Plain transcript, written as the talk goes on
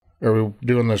Are we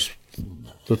doing this,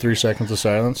 the 3 seconds of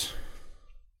silence?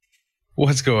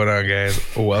 What's going on, guys?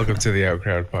 Welcome to the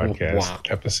Outcrowd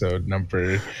Podcast, episode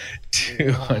number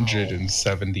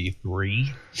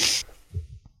 273.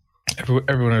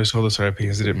 Everyone always told us our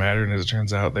opinions didn't matter, and as it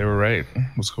turns out, they were right.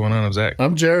 What's going on? I'm Zach.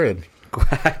 I'm Jared.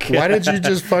 Why did you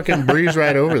just fucking breeze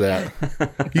right over that?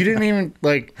 You didn't even,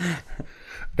 I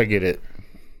get it.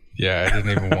 Yeah, I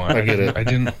didn't even want. I get it. I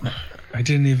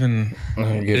didn't even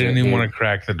want to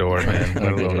crack the door, man.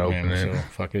 Let alone open it. So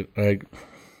fuck it.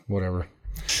 Whatever.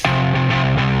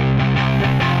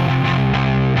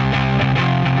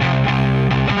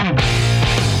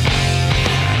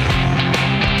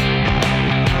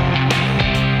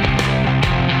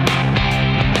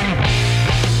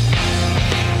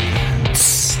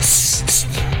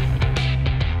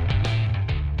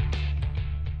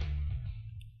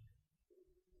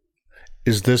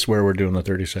 Is this where we're doing the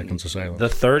 30 seconds of silence? The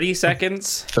 30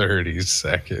 seconds? 30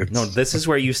 seconds. No, this is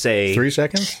where you say... 3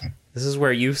 seconds? This is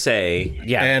where you say...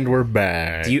 Yeah. And we're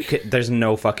back. There's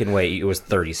no fucking way it was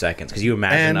 30 seconds. Because you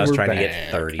imagine us trying to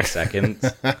get 30 seconds.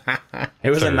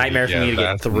 It was a nightmare for me to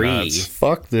get 3. Nuts.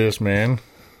 Fuck this, man.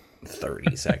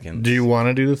 30 seconds. Do you want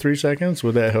to do the 3 seconds?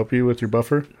 Would that help you with your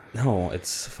buffer? No,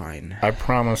 it's fine. I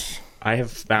promise. I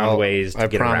have found ways to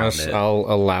get around it. I'll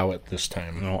allow it this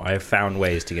time. No, I have found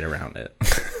ways to get around it.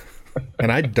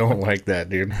 And I don't like that,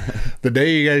 dude. The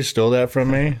day you guys stole that from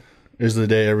me is the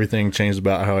day everything changed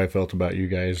about how I felt about you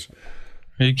guys.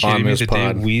 Are you kidding me?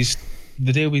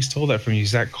 The day we stole that from you,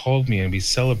 Zach called me and we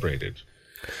celebrated.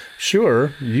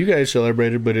 Sure, you guys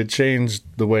celebrated, but it changed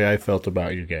the way I felt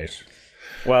about you guys.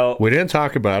 Well, we didn't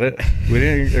talk about it. We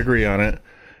didn't agree on it.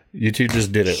 You two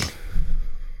just did it.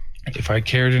 If I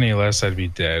cared any less, I'd be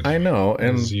dead. I know,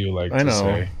 and as you like to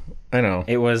say. I know.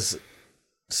 It was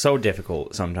so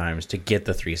difficult sometimes to get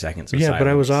the 3 seconds of silence. But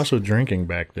I was also drinking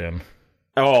back then.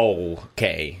 Oh,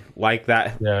 okay. Like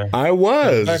that. Yeah. I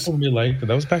was. That was back when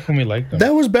we liked them.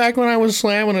 That was back when I was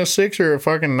slamming a sixer at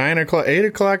fucking 9 o'clock, 8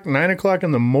 o'clock, 9 o'clock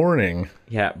in the morning.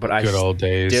 Yeah, but I Good old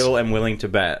days. Still am willing to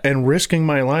bet. And risking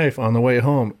my life on the way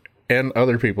home and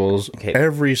other people's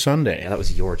every Sunday. Yeah, that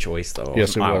was your choice, though.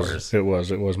 Yes, it was.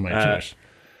 It was my choice.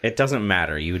 It doesn't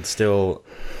matter. You would still...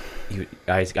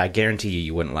 I guarantee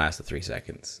you wouldn't last the 3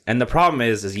 seconds. And the problem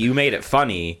is you made it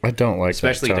funny. I don't like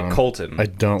especially that tone. to Colton. I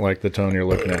don't like the tone you're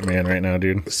looking at me in right now,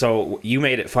 dude. So you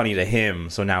made it funny to him,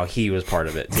 so now he was part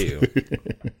of it too.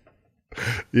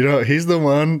 You know, he's the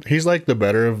one. He's like the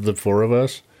better of the four of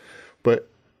us, but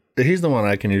he's the one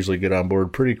I can usually get on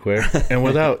board pretty quick and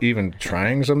without even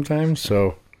trying sometimes.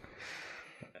 So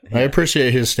I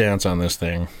appreciate his stance on this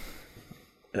thing.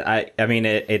 I mean,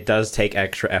 it does take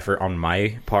extra effort on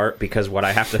my part because what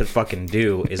I have to fucking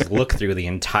do is look through the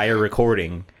entire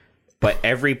recording. But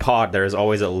every pod, there is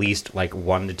always at least like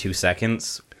 1 to 2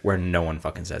 seconds where no one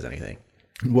fucking says anything.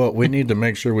 Well, we need to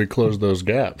make sure we close those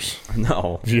gaps.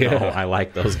 No, I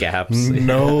like those gaps.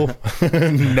 No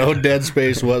dead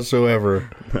space whatsoever.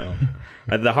 No.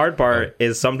 The hard part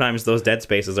is sometimes those dead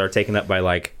spaces are taken up by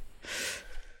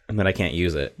and then I can't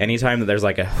use it. Anytime that there's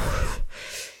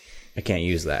I can't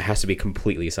use that. It has to be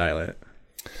completely silent.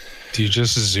 Do you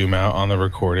just zoom out on the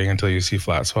recording until you see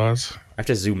flat spots? I have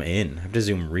to zoom in. I have to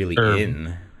zoom really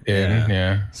in.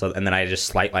 Yeah. So and then I just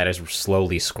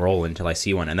slowly scroll until I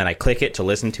see one, and then I click it to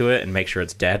listen to it and make sure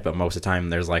it's dead. But most of the time,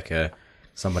 there's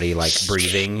somebody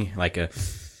breathing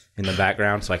in the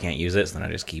background, so I can't use it. So then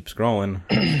I just keep scrolling.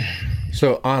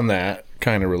 So on that,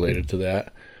 kind of related to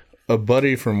that, a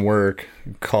buddy from work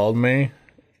called me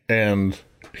and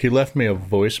he left me a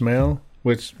voicemail,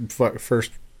 which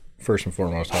first and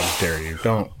foremost, how dare you?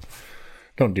 Don't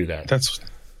do that.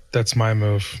 That's my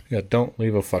move. Yeah, don't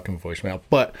leave a fucking voicemail.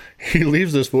 But he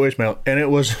leaves this voicemail, and it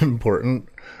was important.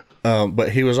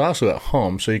 But he was also at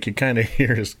home, so you could kind of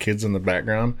hear his kids in the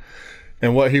background.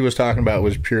 And what he was talking about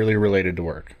was purely related to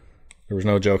work. There was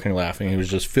no joking, laughing. He was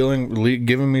just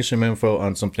giving me some info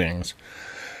on some things.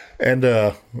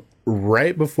 And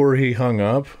right before he hung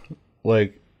up,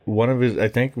 one of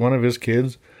his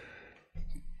kids,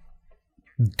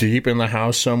 deep in the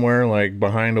house somewhere,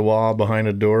 behind a wall, behind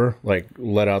a door,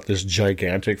 let out this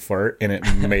gigantic fart, and it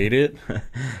made it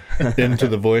into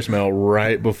the voicemail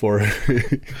right before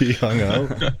he hung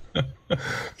up.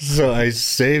 So I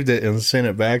saved it and sent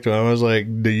it back to him. I was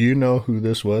like, do you know who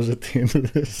this was at the end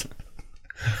of this?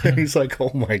 And he's like,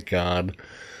 oh my God.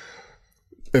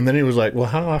 And then he was like, well,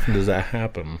 how often does that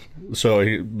happen? So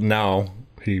he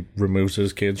removes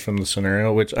his kids from the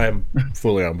scenario, which I'm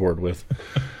fully on board with.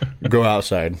 Go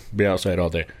outside. Be outside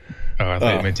all day. Oh, I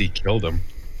thought you meant he killed them.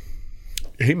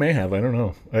 He may have. I don't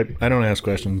know. I don't ask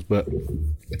questions, but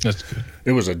That's good.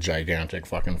 it was a gigantic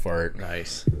fucking fart.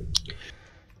 Nice.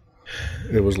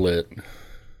 It was lit.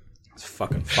 It's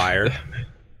fucking fire.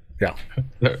 Yeah.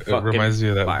 It Fucking reminds me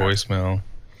of that fire. voicemail.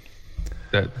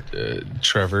 That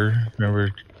Trevor,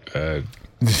 remember?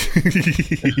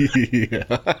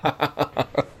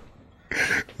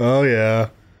 Oh yeah.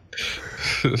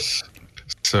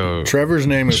 So Trevor's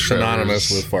name is Trevor's-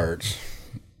 synonymous with farts.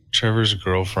 Trevor's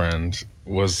girlfriend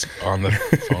was on the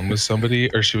phone with somebody,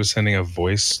 or she was sending a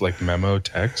voice like memo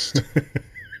text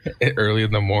early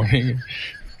in the morning,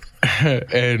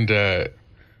 and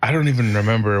I don't even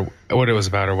remember what it was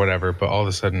about or whatever. But all of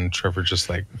a sudden, Trevor just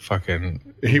like fucking.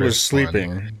 He was ripped one.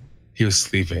 sleeping, He was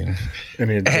sleeping. and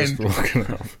he had just And-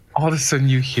 woken up. All of a sudden,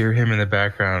 you hear him in the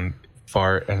background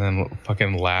fart and then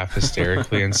fucking laugh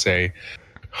hysterically and say,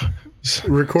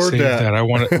 Record "Save that. that. I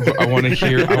want to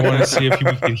hear. I want to see if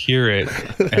we could hear it."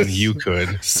 And you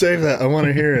could. Save that. I want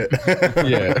to hear it.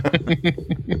 Yeah.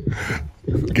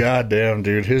 God damn,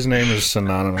 dude. His name is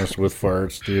synonymous with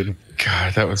farts, dude.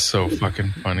 God, that was so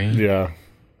fucking funny. Yeah.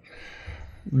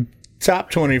 Top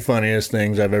 20 funniest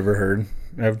things I've ever heard,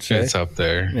 I would say. It's up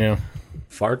there. Yeah.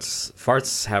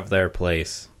 Farts have their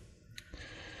place.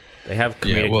 They have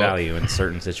comedic value in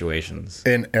certain situations.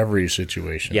 In every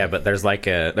situation. Yeah, but there's like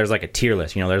a tier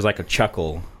list. You know, there's like a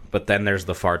chuckle, but then there's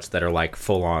the farts that are like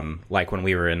full on, like when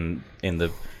we were in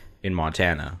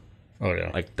Montana. Oh yeah.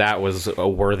 Like that was a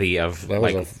worthy of That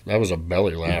was a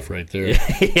belly laugh right there.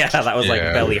 yeah, that was like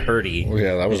Yeah. belly hurty.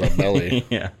 Yeah, that was a belly.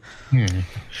 Yeah.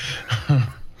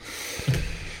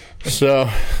 So,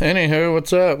 anywho,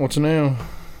 what's up? What's new?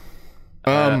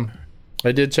 I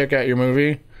did check out your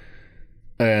movie,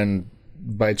 and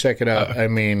by check it out, I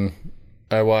mean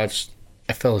I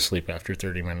fell asleep after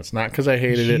 30 minutes. Not because I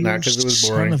hated it, not because it was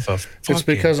boring. It's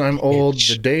because I'm old.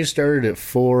 The day started at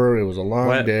 4. It was a long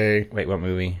What? day. Wait, what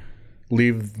movie?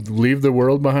 Leave the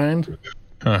world behind.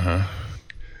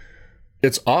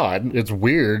 It's odd. It's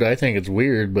weird. I think it's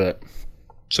weird, but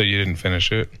So you didn't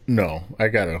finish it? no, I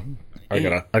gotta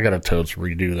totes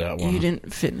redo that one.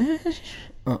 didn't finish?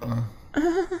 I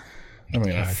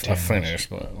mean, I finished,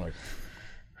 but like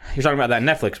You're talking about that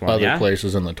Netflix one, other yeah?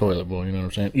 places in the toilet bowl. You know what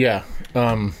I'm saying? Yeah.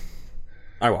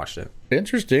 I watched it.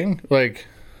 Interesting. Like,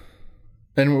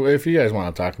 and if you guys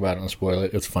want to talk about it and spoil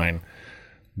it, it's fine.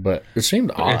 But it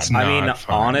seemed odd. It's I mean, Not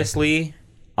fun. honestly,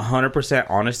 100%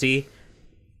 honesty,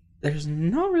 there's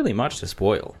not really much to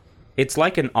spoil. It's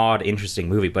like an odd, interesting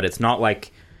movie, but it's not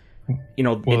like, you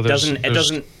know, Well, it there's-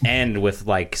 doesn't end with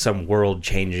like some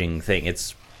world-changing thing.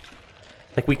 It's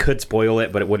like we could spoil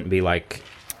it, but it wouldn't be like,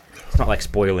 it's not like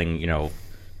spoiling, you know,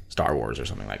 Star Wars or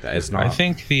something like that. It's not. I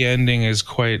think the ending is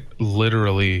quite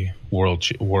literally world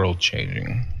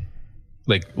changing.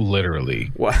 Like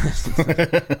literally, What?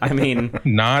 I mean,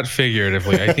 not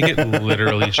figuratively. I think it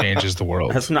literally changes the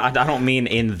world. that's not. I don't mean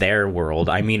in their world.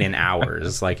 I mean in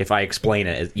ours. Like if I explain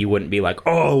it, you wouldn't be like,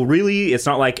 "Oh, really?" It's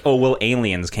not like, "Oh, well,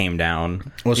 aliens came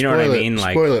down." Well, you know what I spoil it- mean?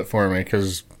 Like, spoil it for me,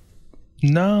 because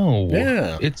No,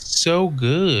 Yeah. it's so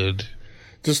good.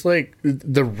 just like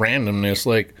the randomness,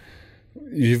 like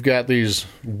you've got these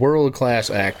world-class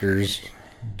actors,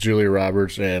 Julia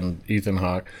Roberts and Ethan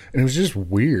Hawke, and it was just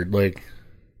weird. Like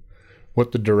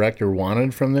what the director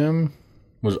wanted from them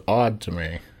was odd to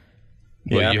me.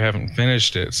 Well, Yeah. you haven't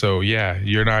finished it, so yeah,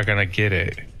 you're not gonna get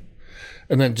it.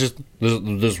 And then just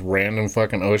this random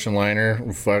fucking ocean liner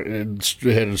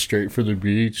headed straight for the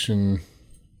beach, and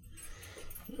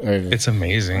It's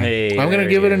amazing. hey, I'm gonna there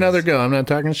give he it is. another go. I'm not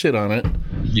talking shit on it.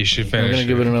 You should I'm finish. gonna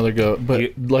give it another go. But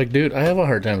You- like, dude, I have a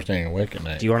hard time staying awake at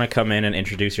night. Do you want to come in and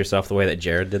introduce yourself the way that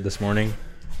Jared did this morning?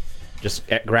 Just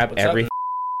grab every.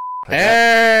 Hey,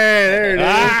 there it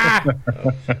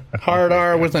is. Hard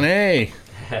R with an A.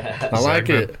 I like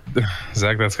it.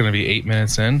 Zach, that's gonna be 8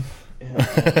 minutes in.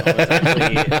 It's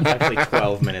actually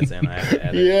 12 minutes in. I have to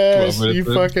edit. Yes, 12 minutes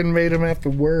you in. fucking made him have to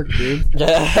work, dude.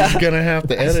 He's gonna have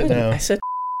to edit now. I said,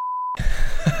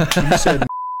 You said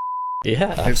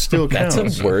yeah. it still That's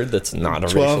counts. a word that's not a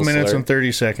 12 racial minutes slur. and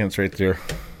 30 seconds right there.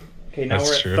 Okay, now That's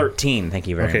we're at true. 13. Thank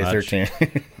you very Okay, much. 13.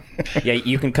 Yeah,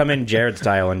 you can come in Jared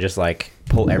style and just like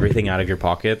pull everything out of your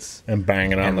pockets And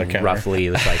bang it on the and counter. roughly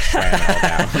just like slam it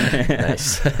all down.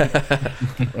 Nice.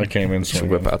 I came in Just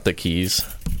swinging. whip out the keys,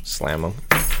 slam them.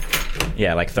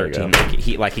 Yeah, like you 13.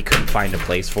 go. Like he couldn't find a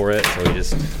place for it, so he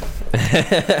just.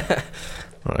 I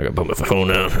gotta put my phone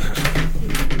down.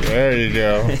 There you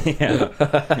go.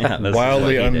 Yeah, this is Wildly what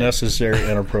he did. unnecessary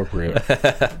and appropriate.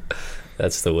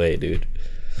 That's the way, dude.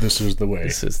 This is the way.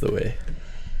 This is the way.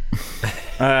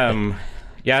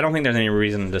 Yeah, I don't think there's any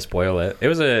reason to spoil it. It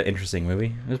was an interesting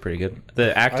movie. It was pretty good.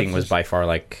 The acting was by far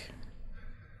like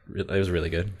It was really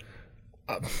good.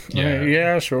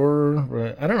 Yeah, sure.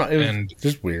 But I don't know. It was And-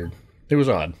 just weird. It was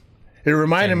odd. It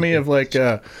reminded me of like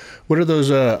what are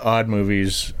those odd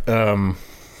movies?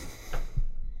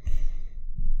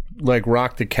 Like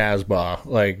Rock the Casbah,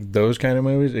 like those kind of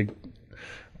movies.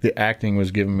 The acting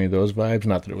was giving me those vibes.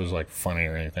 Not that it was like funny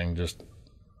or anything. Just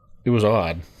it was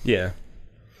odd. Yeah.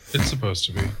 It's supposed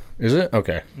to be. Is it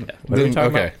okay? Yeah. What are we Then-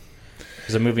 talking okay. about?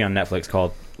 There's a movie on Netflix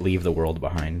called Leave the World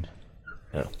Behind.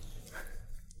 Oh.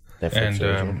 Netflix And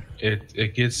original.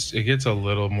 it gets a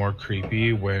little more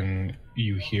creepy when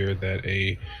you hear that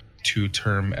a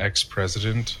 2-term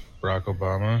ex-president, Barack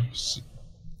Obama,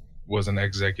 was an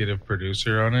executive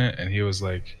producer on it, and he was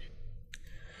like,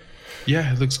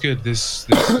 "Yeah, it looks good. This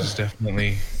is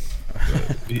definitely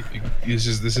this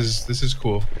is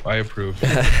cool. I approve."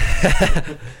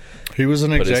 He was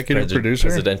an Put his executive producer.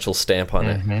 presidential stamp on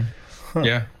it.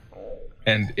 Yeah.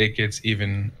 And it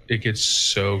gets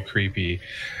so creepy.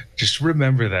 Just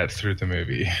remember that through the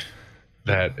movie,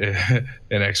 that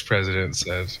an ex-president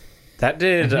said. That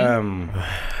did.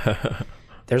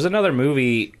 There's another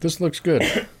movie. This looks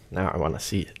good. Now I want to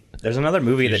see it. There's another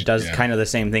movie that does Yeah. kind of the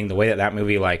same thing. The way that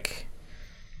movie like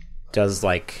does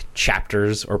like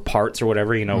chapters or parts or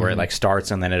whatever, you know, where it like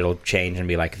starts and then it'll change and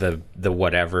be like the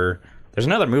whatever. There's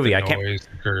another movie I can't. Noise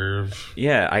curve.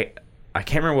 Yeah, I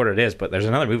can't remember what it is, but there's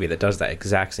another movie that does that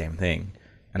exact same thing,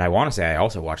 and I want to say I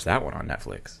also watched that one on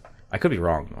Netflix. I could be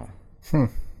wrong though.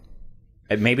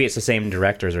 Maybe it's the same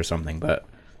directors or something, but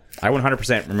I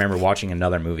 100% remember watching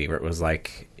another movie where it was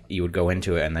like you would go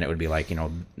into it and then it would be like, you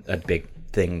know, a big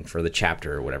thing for the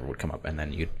chapter or whatever would come up and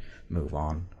then you'd move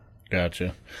on.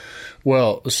 Gotcha.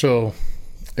 Well, so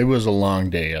it was a long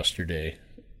day yesterday,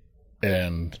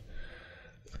 and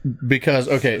because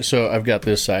so I've got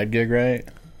this side gig, right?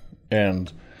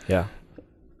 And Yeah.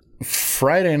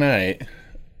 Friday night,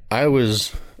 I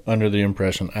was under the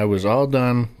impression I was all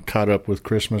done, caught up with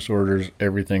Christmas orders.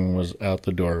 Everything was out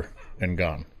the door and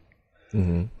gone.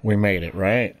 Mm-hmm. We made it,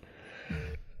 right?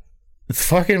 It's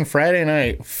fucking Friday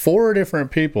night. 4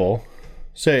 different people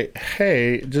say,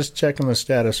 "Hey, just checking the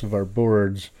status of our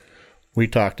boards. We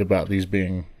talked about these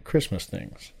being Christmas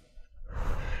things."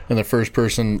 And the first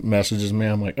person messages me.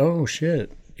 I'm like, "Oh,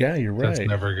 shit. Yeah, you're right." That's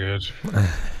never good.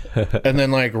 And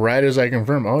then, like, right as I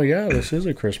confirm, "Oh, yeah, this is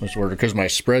a Christmas order," because my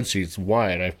spreadsheet's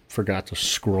wide. I forgot to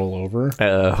scroll over.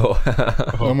 Oh.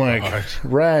 I'm like, God.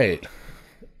 right.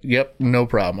 Yep, no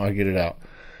problem. I'll get it out.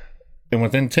 And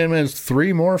within 10 minutes,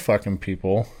 3 more fucking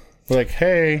people were like,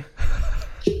 "Hey,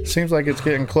 seems like it's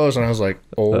getting close." And I was like,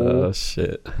 Oh,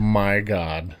 shit. my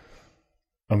God,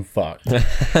 I'm fucked.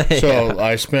 So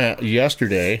I spent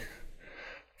yesterday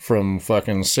from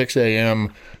fucking 6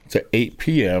 a.m. to 8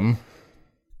 p.m.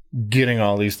 getting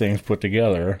all these things put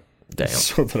together Damn.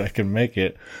 so that I can make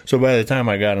it. So by the time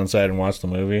I got inside and watched the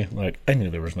movie, like, I knew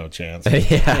there was no chance.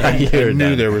 Yeah, I you're knew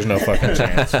done. there was no fucking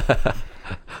chance.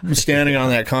 I'm standing on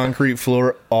that concrete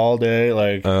floor all day.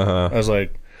 Like, I was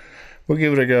like, we'll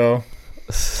give it a go.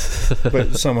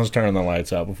 But someone's turning the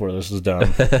lights out before this is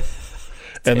done.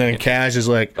 And then Cash is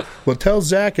like, well, tell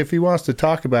Zach if he wants to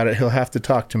talk about it, he'll have to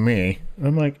talk to me.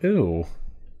 I'm like, ooh.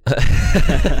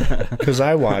 Because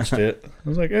I watched it. I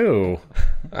was like, ooh.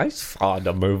 I saw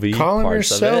the movie. Call him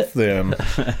parts of yourself it.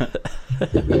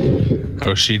 then.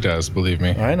 Oh, she does, believe me.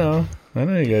 I know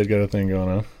you guys got a thing going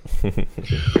on.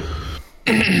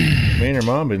 Me and your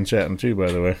mom been chatting too,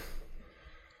 by the way.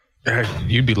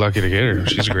 You'd be lucky to get her.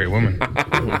 She's a great woman.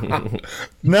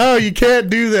 No, you can't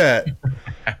do that.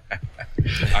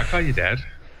 I'll call you dad.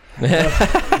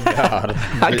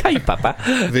 I got you, Papa.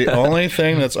 The only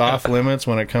thing that's off limits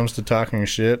when it comes to talking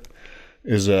shit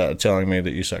is telling me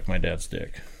that you suck my dad's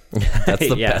dick. That's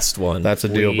the Yeah. best one. That's a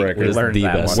deal breaker. We learned the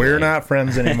that best. one. We're not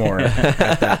friends anymore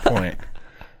at that point.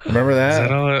 Remember Is that?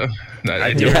 that all?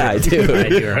 I do. Yeah, I do. I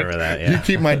do remember that, You yeah.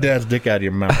 keep my dad's dick out of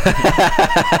your mouth.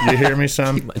 You hear me,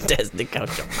 son? My dad's dick out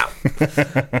your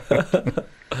mouth.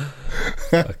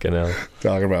 Fucking hell.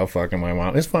 Talking about fucking my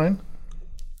mom. It's fine,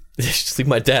 Just leave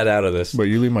my dad out of this. but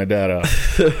you leave my dad out.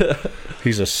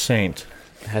 He's a saint.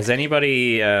 Has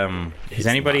anybody No, he's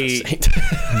not.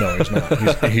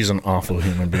 He's an awful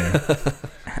human being.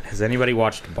 has anybody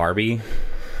watched Barbie?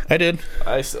 I did.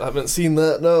 I still haven't seen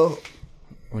that, no.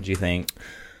 What'd you think?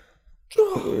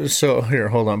 So here,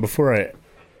 hold on. Before I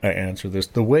answer this,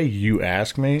 the way you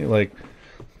ask me, like,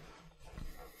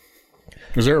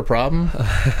 is there a problem?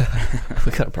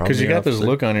 We got a problem. Because you here, got this officer.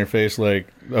 look on your face, like,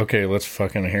 okay, let's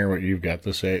fucking hear what you've got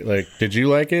to say. Like, did you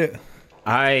like it?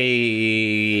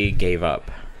 I gave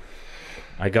up.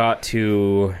 I got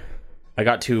to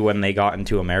when they got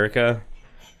into America,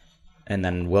 and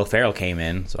then Will Ferrell came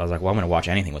in. So I was like, well, I'm going to watch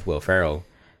anything with Will Ferrell.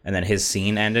 and then his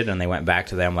scene ended, and they went back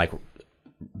to them like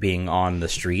being on the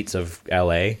streets of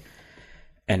LA.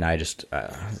 And I just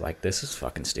was like, this is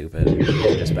fucking stupid.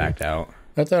 I just backed out.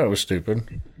 I thought it was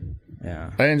stupid.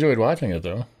 Yeah. I enjoyed watching it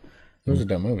though. It was a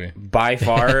dumb movie. By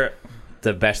far,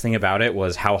 the best thing about it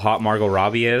was how hot Margot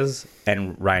Robbie is,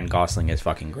 and Ryan Gosling is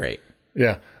fucking great.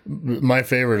 Yeah, my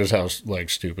favorite is how like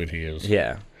stupid he is.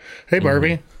 Yeah. Hey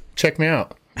Barbie, check me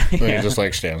out. And he just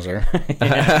like stands there,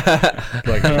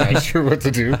 like not sure what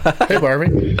to do. Hey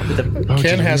Barbie,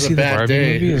 Ken has a bad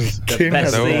day. Ken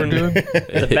has a bad day.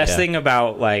 The best thing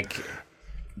about like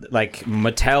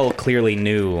Mattel clearly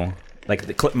knew, like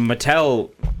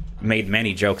Mattel made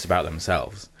many jokes about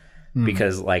themselves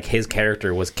because like his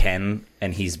character was Ken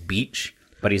and he's Beach,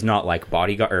 but he's not like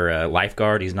bodyguard or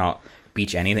lifeguard. He's not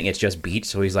Beach anything. It's just Beach.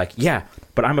 So he's like, yeah,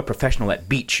 but I'm a professional at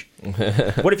Beach.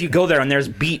 What if you go there and there's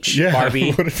Beach, Yeah,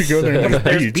 Barbie? what if you go there and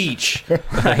There's beach? Beach.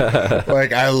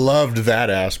 Like I loved that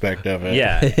aspect of it.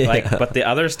 Yeah, like, but the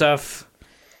other stuff,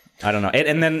 I don't know.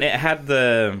 And then it had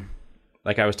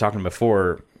like I was talking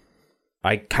before,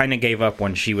 I kind of gave up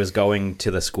when she was going to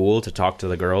the school to talk to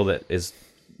the girl that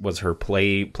was her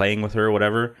playing with her or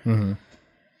whatever. Mm-hmm.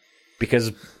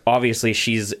 Because obviously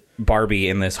she's Barbie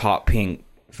in this hot pink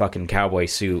fucking cowboy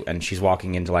suit, and she's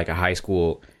walking into like a high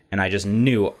school, and I just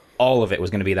knew all of it was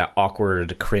going to be that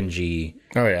awkward, cringy.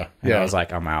 Oh yeah. And I was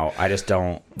like, I'm out. I just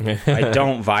don't. I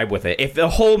don't vibe with it. If the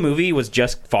whole movie was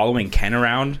just following Ken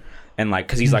around and like,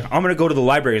 because he's like, I'm gonna go to the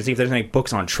library and see if there's any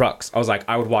books on trucks. I was like,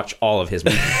 I would watch all of his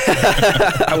movies.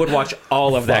 I would watch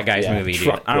all of that guy's movie,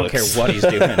 dude. I don't care what he's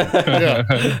doing.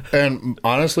 Yeah. And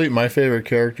honestly, my favorite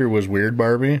character was Weird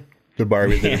Barbie. The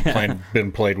Barbie that had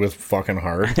been played with fucking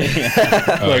hard.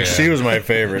 She was my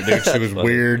favorite, dude. She was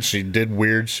weird. She did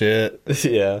weird shit.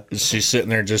 Yeah. She's sitting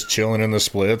there just chilling in the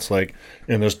splits, like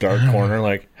in this dark corner,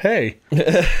 like, hey. You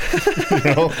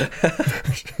know?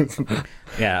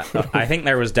 Yeah, I think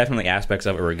there was definitely aspects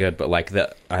of it were good, but like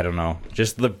I don't know,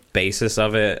 just the basis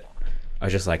of it, I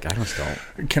was just like, I just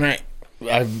don't.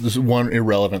 This is one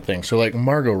irrelevant thing. So like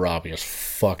Margot Robbie is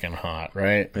fucking hot,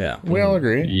 right? Yeah. We all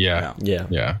agree. Yeah. Yeah.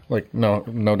 Yeah. Like no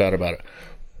doubt about it.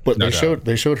 But No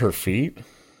they showed her feet,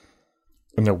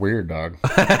 and they're weird, dog.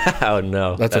 Oh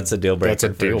no, that's a deal breaker. That's a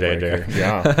deal for breaker.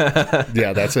 JJ.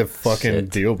 Yeah, that's a fucking Shit.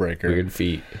 deal breaker. Weird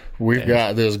feet. We've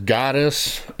got this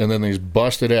goddess, and then these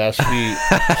busted ass feet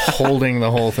holding the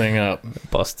whole thing up.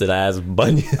 Busted ass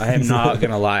bunions. I am not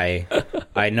gonna lie.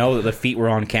 I know that the feet were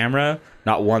on camera.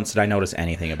 Not once did I notice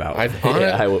anything about it.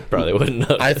 Probably wouldn't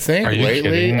know. I think Are you lately,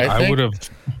 kidding? I I think would have.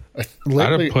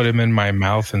 I'd have put him in my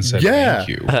mouth and said yeah, thank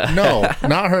you. no,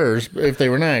 not hers. If they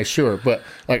were nice, sure, but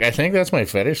like I think that's my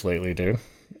fetish lately, dude.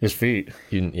 His feet.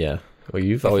 Yeah. Well,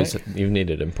 you've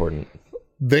needed important.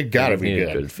 They gotta You've be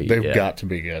needed good. good feet, They've yeah. got to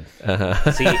be good.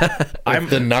 See, I'm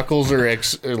The knuckles are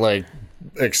like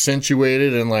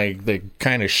accentuated and like they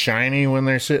kind of shiny when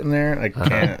they're sitting there. I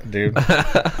can't, dude.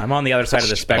 I'm on the other side of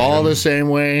the spectrum. All the same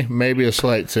way, maybe a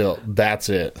slight tilt. That's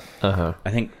it. I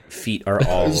think feet are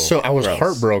all. So I was gross.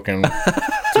 heartbroken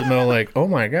to know, like, oh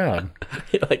my god,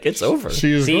 Like it's over.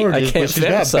 she is See, I gorgeous, can't but she's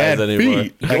got fantasize bad anymore.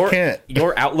 feet. I can't.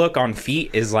 Your outlook on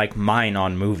feet is like mine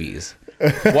on movies.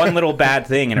 One little bad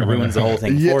thing and it ruins the whole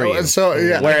thing for you. So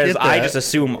yeah, Whereas I get just that.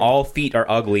 assume all feet are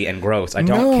ugly and gross. I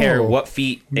don't No. care what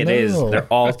feet it is; No. they're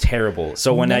all terrible.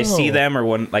 So when I see No. them, or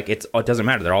when like it doesn't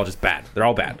matter. They're all just bad. They're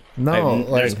all bad. No,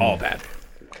 they're just like- all bad.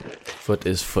 Foot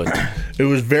is foot. It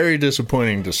was very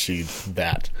disappointing to see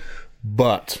that,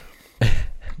 but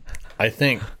I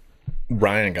think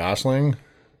Ryan Gosling,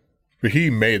 he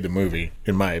made the movie,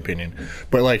 in my opinion.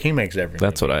 But like, he makes every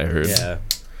That's what I heard. Yeah.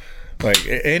 like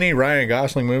any Ryan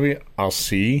Gosling movie, I'll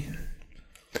see.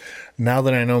 Now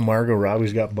that I know Margot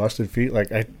Robbie's got busted feet,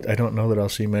 like I don't know that I'll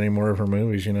see many more of her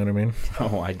movies. You know what I mean?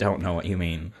 Oh, I don't know what you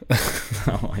mean.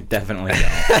 No, I definitely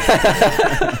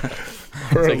don't.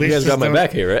 Or Like, you guys got my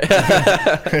back here,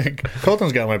 right?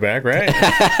 Colton's got my back, right?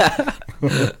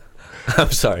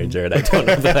 I'm sorry, Jared. I don't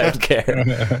know that I would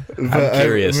care. I'm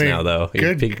curious I mean, now, though. You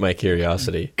good- piqued my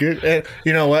curiosity. Good.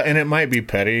 You know what? And it might be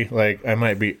petty. Like I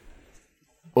might be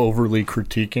overly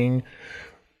critiquing.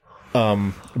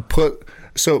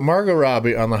 So Margot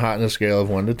Robbie on the hotness scale of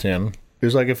 1 to 10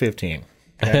 is like a 15.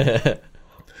 Okay?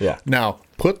 Yeah. Now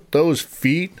put those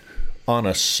feet on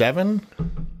a 7,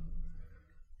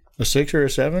 a 6 or a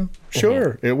 7.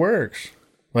 Sure, it works.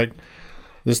 Like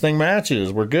this thing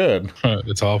matches. We're good.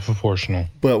 It's all proportional.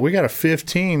 But we got a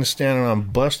 15 standing on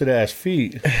busted ass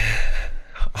feet.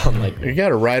 I'm like, You got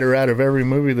to write her out of every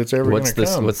movie that's ever going what's to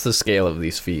this? come. What's the scale of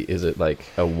these feet? Is it like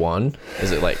a 1?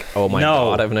 Is it like, oh my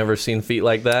No. god, I've never seen feet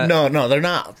like that? No, they're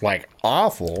not like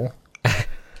awful.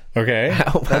 Okay,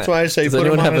 that's why I say Does put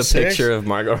anyone him on have a 6. picture of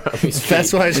Margot Robbie's feet?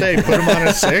 That's why I say put him on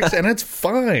a 6, and it's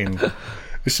fine.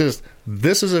 It's just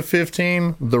this is a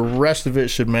 15. The rest of it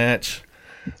should match.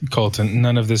 Colton,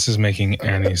 none of this is making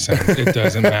any sense. It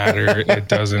doesn't matter. It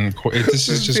doesn't. This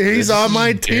is just. He's on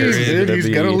my team, dude. He's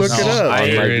gonna look it up.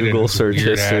 On my Google search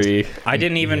history. I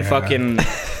didn't even fucking.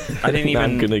 I didn't even.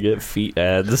 I'm gonna get feet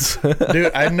ads.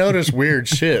 Dude, I noticed weird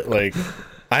shit. Like,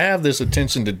 I have this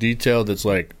attention to detail that's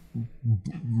like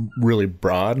really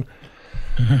broad,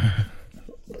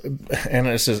 and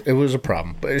it says it was a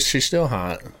problem. But she's still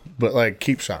hot. But like,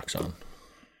 keep socks on.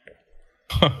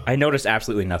 I noticed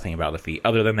absolutely nothing about the feet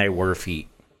other than they were feet.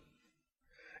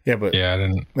 Yeah, but Yeah, I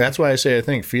didn't. that's why I say I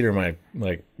think feet are my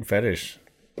like fetish.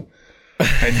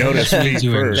 I noticed We feet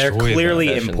do first. They're enjoy clearly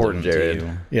Confessions of important to Jared.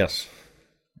 you. Yes.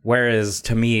 Whereas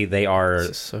to me, they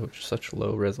are. Such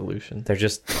low resolution.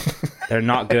 They're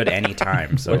not good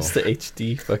anytime. So What's the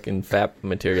HD fucking FAP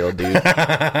material, dude? you're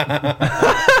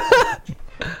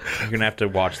gonna have to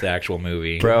watch the actual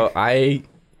movie, Bro, I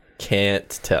can't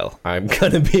tell. I'm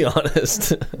gonna be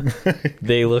honest.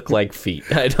 They look like feet.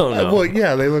 I don't know. Well,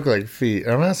 yeah, they look like feet.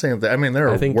 I'm not saying that. I mean, there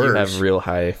are I think worse. you have real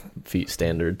high feet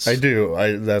standards. I do.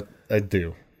 I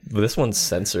do. But this one's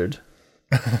censored.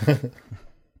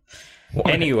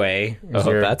 Anyway, Is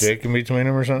there a that's dick in between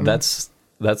them or something? that's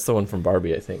the one from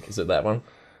Barbie, I think. Is it that one?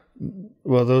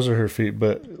 Well, those are her feet,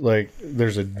 but like,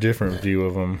 there's a different view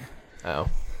of them. Oh.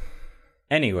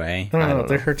 anyway, I don't know. don't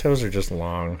know. Her toes are just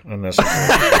long,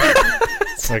 unnecessary.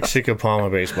 It's like she could palm a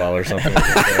baseball or something. Like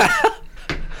that.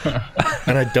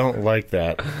 And I don't like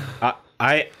that.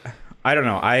 I don't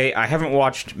know. I haven't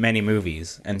watched many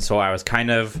movies, and so I was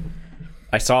kind of.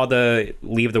 I saw the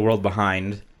Leave the World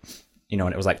Behind, and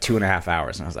it was like 2.5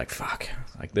 hours, and I was like, "Fuck!"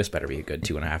 Like this better be a good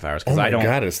 2.5 hours Oh because my I don't.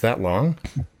 god, it's that long?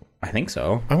 I think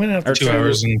so. I'm gonna have to Or 2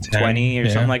 hours and 10. 20 or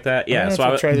something like that. I'm Yeah. gonna So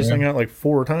have I to try this thing out like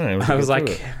 4 times. to I was get like,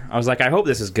 through it. I hope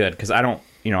this is good because I don't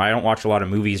watch a lot of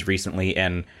movies recently,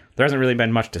 and there hasn't really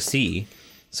been much to see,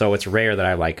 so it's rare that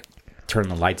I like turn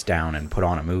the lights down and put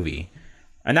on a movie,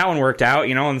 and that one worked out,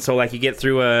 and so like you get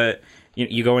through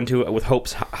you go into it with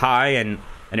hopes high, and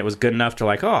it was good enough to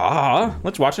like,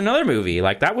 let's watch another movie.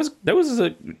 Like that was a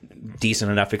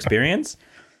decent enough experience.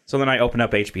 So then I opened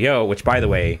up HBO, which by the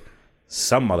way,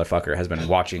 some motherfucker has been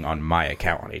watching on my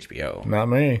account on HBO. Not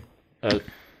me.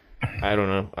 I don't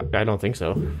know. I don't think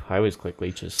so. I always click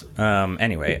leeches.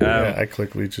 Anyway, Yeah, I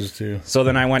click leeches too. so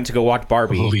then I went to go watch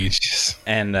Barbie, Leeches.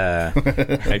 and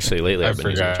Actually, lately I've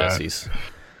been using forgot. Jesse's.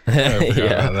 I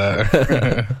forgot about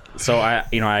that. so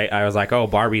I was like, oh,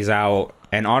 Barbie's out,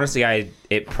 and honestly,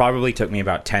 it probably took me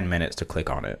about 10 minutes to click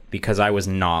on it because I was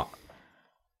not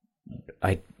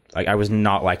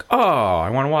like, oh, I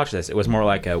want to watch this. It was more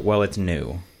like well, it's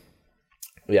new.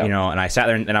 Yeah. And I sat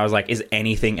there and I was like, is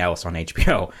anything else on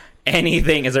HBO?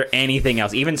 Is there anything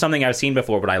else? Even something I've seen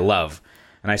before, but I love.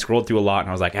 And I scrolled through a lot and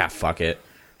I was like, fuck it.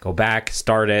 Go back,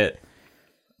 start it.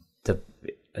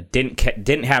 It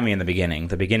didn't have me in the beginning.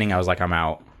 The beginning, I was like, I'm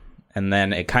out. And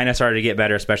then it kind of started to get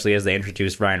better, especially as they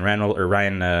introduced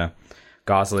Ryan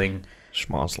Gosling.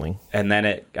 Schmosling. And then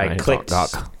I clicked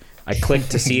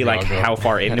to see like Dog. how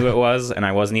far into it was, and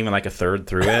I wasn't even like a third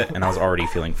through it, and I was already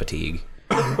feeling fatigue.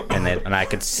 And I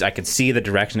could see the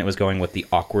direction it was going with the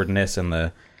awkwardness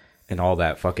and all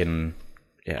that fucking.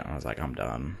 Yeah, I was like, I'm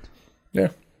done. Yeah.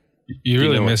 You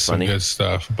really know what's missed some funny? good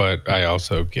stuff, but I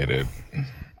also get it.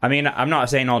 I mean, I'm not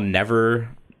saying I'll never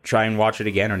try and watch it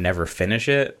again or never finish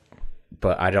it,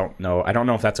 but I don't know. I don't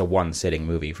know if that's a one sitting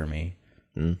movie for me.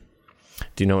 Do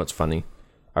you know what's funny?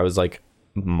 I was like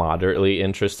moderately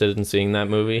interested in seeing that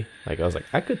movie. Like I was like,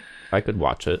 I could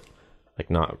watch it. Like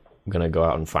not gonna go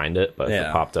out and find it, but if Yeah.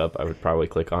 it popped up, I would probably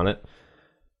click on it.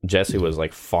 Jessie was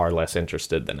like far less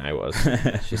interested than I was.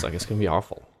 She's like, it's gonna be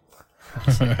awful.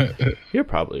 You're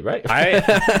probably right.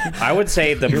 I would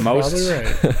say the most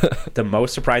Probably right. the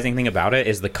most surprising thing about it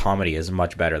is the comedy is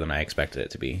much better than I expected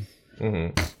it to be.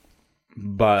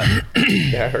 But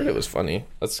Yeah, I heard it was funny.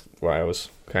 That's why I was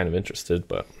kind of interested,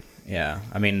 but yeah,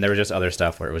 I mean, there was just other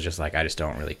stuff where it was just like I just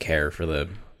don't really care for the.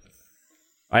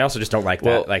 I also just don't like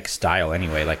that like style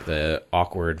anyway, like the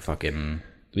awkward fucking.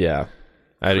 yeah.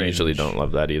 I Cringe. usually don't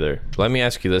love that either. Let me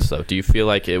ask you this though. Do you feel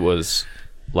like it was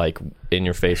like in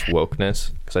your face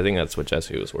wokeness? Because I think that's what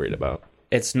Jessie was worried about.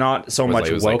 It's not so much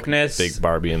It was like wokeness. big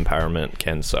Barbie empowerment,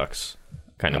 Ken sucks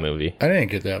kind of movie. I didn't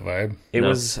get that vibe. It No.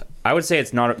 was. I would say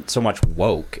it's not so much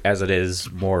woke as it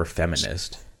is more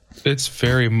feminist. It's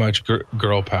very much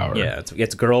girl power. Yeah,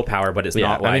 it's girl power, but it's Yeah,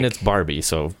 not like. I mean it's Barbie,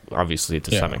 so obviously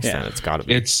to some extent Yeah. it's got to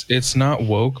be. It's not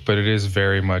woke, but it is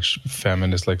very much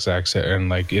feminist, like Zach said, and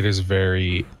like it is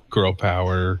very girl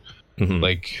power.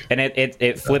 Like, And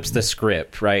it flips the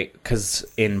script, right? Because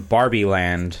in Barbie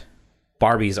Land,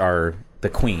 Barbies are the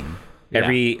queen.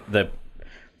 Every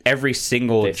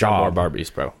single They sell more job,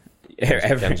 Barbies, bro.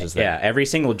 every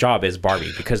single job is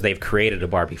Barbie because they've created a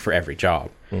Barbie for every job.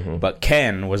 But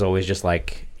Ken was always just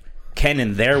like, Ken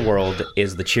in their world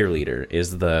is the cheerleader,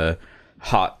 is the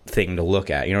hot thing to look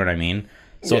at. You know what I mean?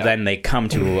 So then they come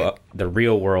to the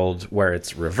real world where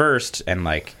it's reversed, and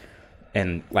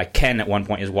Ken at one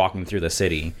point is walking through the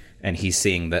city and he's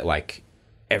seeing that like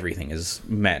everything is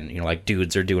men. You know, like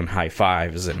dudes are doing high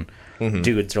fives and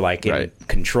dudes are like in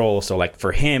control. So like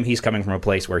for him, he's coming from a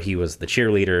place where he was the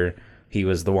cheerleader. He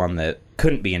was the one that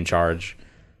couldn't be in charge,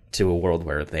 to a world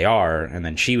where they are. And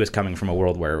then she was coming from a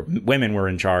world where women were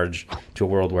in charge to a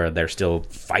world where they're still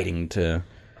fighting to.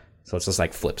 So it's just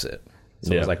like flips it.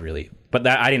 So it was like really, but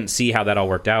that I didn't see how that all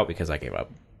worked out because I gave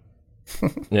up.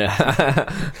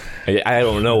 Yeah. I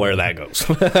don't know where that goes.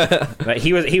 But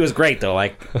he was great though.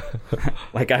 Like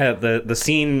I had the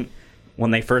scene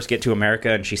when they first get to America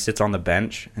and she sits on the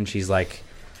bench and she's like,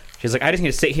 I just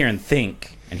need to sit here and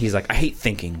think. And he's like, I hate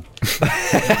thinking.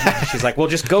 She's like, well,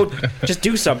 just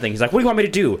do something. He's like, what do you want me to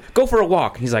do? Go for a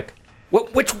walk. And he's like,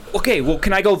 okay, well,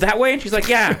 can I go that way? And she's like,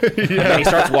 yeah. And then he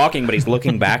starts walking, but he's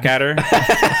looking back at her.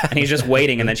 And he's just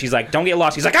waiting. And then she's like, don't get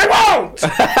lost. He's like, I won't!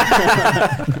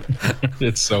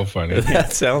 it's so funny.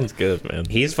 That sounds good, man.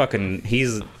 He's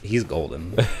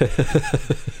golden.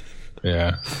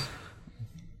 Yeah.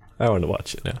 I want to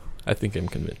watch it now. I think I'm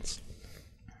convinced.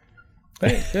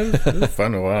 Hey, it was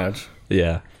fun to watch.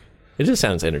 Yeah. It just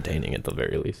sounds entertaining at the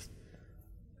very least.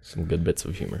 Some good bits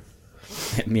of humor.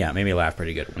 Yeah, it made me laugh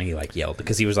pretty good when he like yelled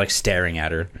because he was like staring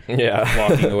at her,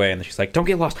 walking away, and then she's like, "Don't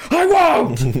get lost." I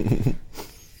won't.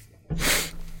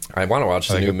 I want to watch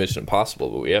the new Mission Impossible,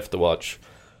 but we have to watch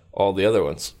all the other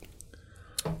ones.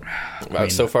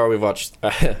 So far, we've watched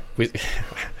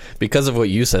because of what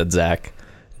you said, Zach.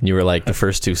 You were like the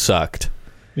first two sucked,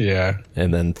 Yeah.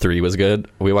 and then 3 was good.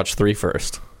 We watched 3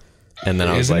 first, and then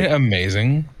I was Isn't like, it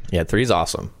amazing? "Yeah, 3's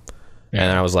awesome." Yeah.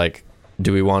 And then I was like,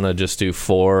 do we want to just do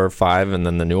 4 or 5 and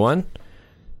then the new one?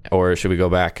 Or should we go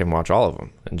back and watch all of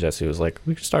them? And Jesse was like,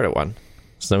 we could start at 1.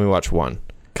 So then we watched 1,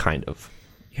 kind of.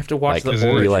 You have to watch Like, the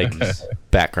we origins. like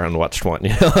background watched 1, you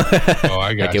know? Oh,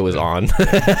 I got like it was you. on.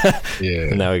 Yeah.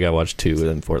 And now we got to watch 2,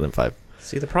 then 4, then 5.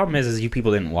 See, the problem is you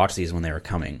people didn't watch these when they were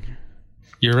coming.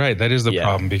 You're right. That is the Yeah.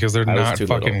 problem because they're I was not too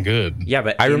fucking little. good. Yeah,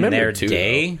 but I in remember their 2.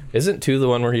 day, Though. Isn't 2 the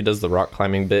one where he does the rock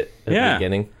climbing bit at the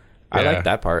beginning? I Yeah. like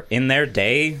that part. in their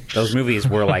day, those movies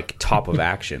were like top of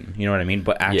action. You know what I mean?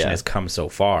 But action Yeah. has come so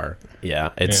far. Yeah,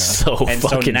 it's Yeah. so And so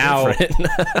fucking now- different.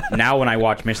 Now when I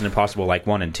watch Mission Impossible like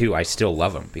 1 and 2, I still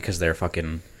love them because they're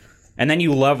fucking. And then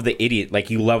you love the idiot, like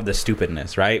you love the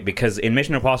stupidness, right? Because in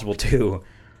Mission Impossible 2,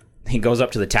 he goes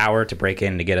up to the tower to break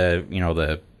in to get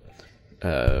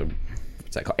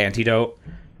what's that called, antidote,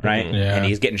 right? Yeah. And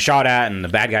he's getting shot at, and the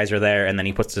bad guys are there, and then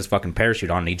he puts his fucking parachute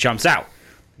on and he jumps out,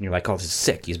 and you're like, oh, this is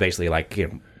sick. He's basically like,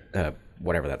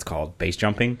 whatever that's called, base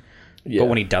jumping. Yeah. But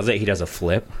when he does it, he does a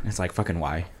flip. It's like, fucking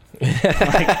why?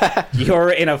 Like,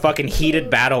 you're in a fucking heated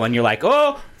battle and you're like,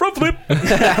 oh, front flip.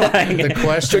 The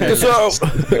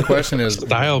question is,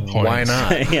 Style points. why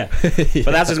not? Yeah, but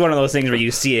that's just one of those things where you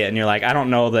see it and you're like, I don't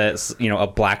know that a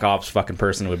Black Ops fucking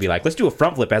person would be like, let's do a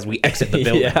front flip as we exit the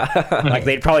building. Like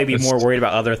they'd probably be more worried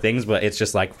about other things, but it's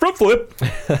just like front flip.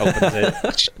 Opens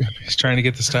it. He's trying to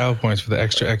get the style points for the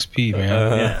extra XP, man.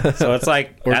 Yeah. So it's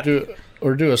like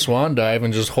Or do a swan dive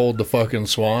and just hold the fucking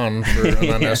swan for an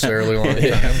unnecessarily long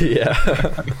time. Yeah.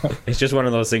 it's just one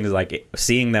of those things like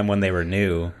seeing them when they were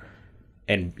new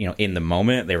and in the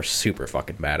moment they were super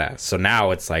fucking badass. So now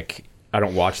it's like I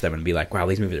don't watch them and be like, wow,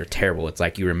 these movies are terrible. It's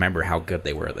like you remember how good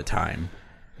they were at the time.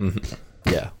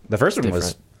 Yeah. The first one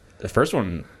Is the first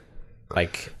one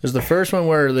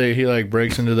where he like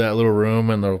breaks into that little room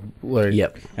and the like?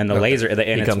 Yep. and the laser and He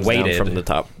it's comes weighted down from the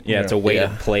top. Yeah, it's a weighted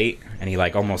Yeah. plate, and he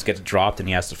like almost gets dropped, and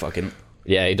he has to fucking.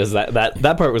 Yeah, he does that.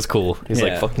 That part was cool. He's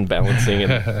Yeah. like fucking balancing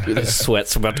and his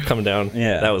sweat's about to come down.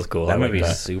 Yeah, that was cool. That I like movie's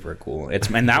that. super cool.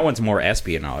 And that one's more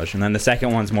espionage, and then the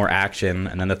second one's more action,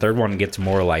 and then the third one gets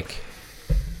more like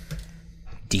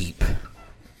deep,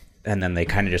 and then they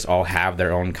kind of just all have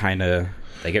their own kind of.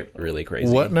 They get really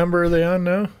crazy. What number are they on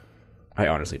now? I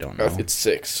honestly don't know. It's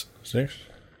 6. 6.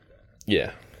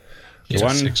 Yeah, Yeah,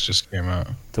 one- 6 just came out.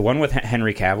 The one with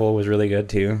Henry Cavill was really good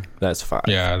too. that's 5.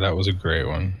 Yeah, that was a great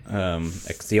one.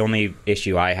 The only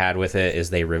issue I had with it is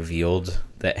they revealed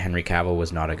that Henry Cavill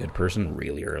was not a good person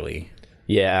really early.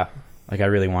 Yeah. Like, I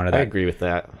really wanted I that. agree with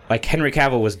that. Like, Henry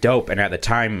Cavill was dope, and at the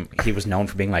time, he was known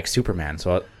for being like Superman,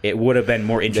 so it would have been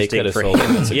more They interesting could have for sold him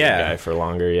him. as a good Yeah. guy for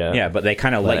longer. Yeah. Yeah, but they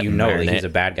kind of Let let you him know that marinate. he's a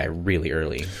bad guy really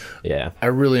early. Yeah. I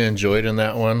really enjoyed in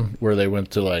that one where they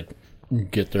went to like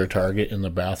get their target in the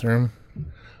bathroom,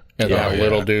 and that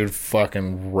little dude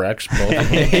fucking wrecks both of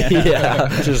them.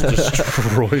 Yeah. Just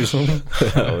destroys them.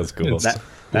 That was cool.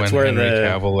 That's when where Henry the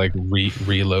Cavill like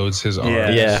reloads his arms.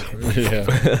 Yeah.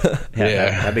 Yeah.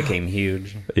 yeah, that became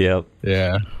huge. Yep.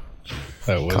 Yeah.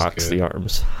 That was Cocks good. the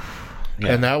arms.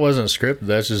 Yeah. And that wasn't scripted.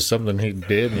 That's just something he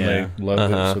did, and Yeah. they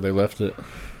loved it, so they left it.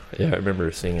 Yeah, I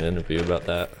remember seeing an interview about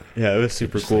that. Yeah, it was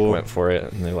super Just, like, went for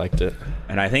it and they liked it.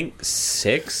 And I think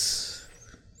six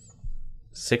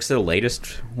is the latest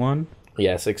one.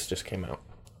 Yeah, 6 just came out.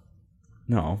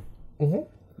 No,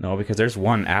 no, because there's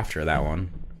one after that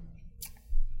one.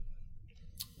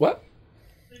 What?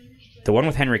 The one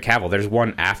with Henry Cavill. There's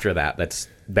one after that that's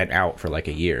been out for like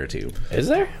a year or two. Is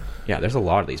there? Yeah, there's a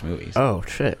lot of these movies. Oh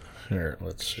shit! Here,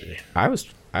 let's see. I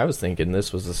was thinking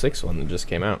this was the 6th one that just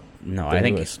came out. No, The I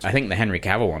think newest. the Henry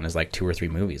Cavill one is like 2 or 3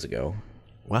 movies ago.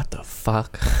 What the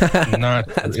fuck? Not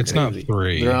it's not crazy.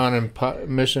 3. They're on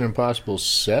Mission Impossible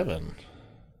 7.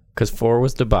 Because 4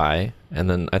 was Dubai, and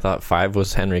then I thought 5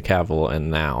 was Henry Cavill, and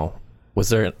now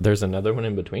there's another one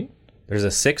in between? There's a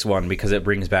 6th one because it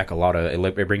brings back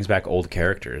it brings back old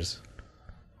characters.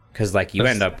 Because like you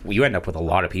end up with a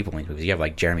lot of people in these movies. You have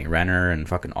like Jeremy Renner and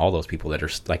fucking all those people that are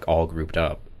like all grouped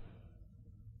up.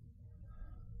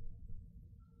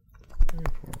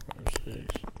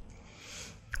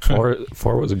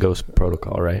 Four was a Ghost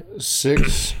Protocol, right?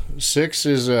 6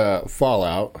 is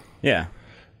Fallout, Yeah,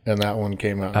 and that one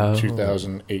came out in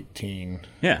 2018.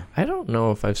 yeah, I don't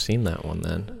know if I've seen that one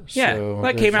then. yeah. So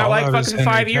That came out like Fallout is fucking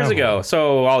Henry 5 years Cavill. ago.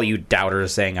 So all you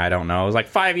doubters saying I don't know, it was like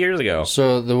 5 years ago.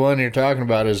 So the one you're talking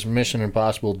about is Mission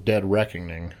Impossible: Dead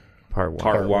Reckoning. Part 1.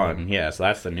 Part 1, yeah. So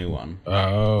that's the new one.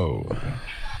 Oh.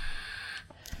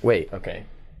 Wait, okay.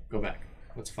 Go back.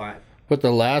 What's 5? But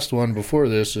the last one before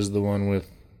this is the one with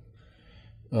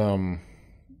Henry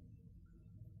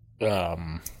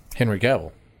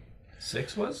Cavill.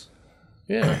 6 was?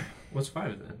 Yeah. What's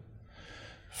 5 then?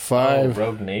 5.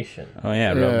 Rogue Nation. Oh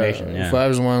yeah, Rogue Nation. Yeah,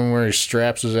 5 is the one where he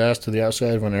straps his ass to the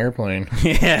outside of an airplane.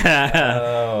 yeah.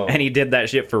 Oh. And he did that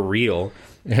shit for real.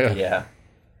 Yeah. Yeah.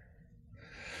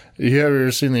 You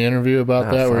ever seen the interview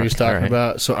about that where fuck, he's talking alright.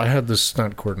 about, so I had this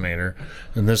stunt coordinator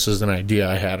and this is an idea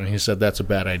I had, and he said that's a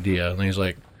bad idea, and he's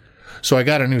like, so I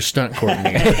got a new stunt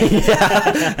coordinator.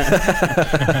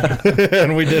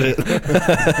 And we did it.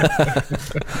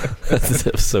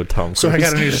 That's so Tom Cruise. So I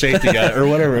got a new safety guy or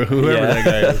whatever, whoever Yeah. that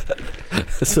guy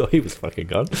is. So he was fucking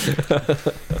gone.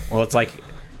 Well, it's like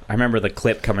I remember the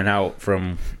clip coming out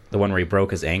from the one where he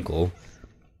broke his ankle.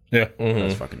 Yeah. That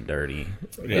was fucking dirty.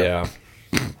 Yeah.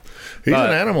 He's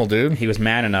But- an animal, dude. He was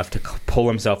man enough to pull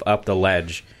himself up the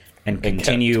ledge and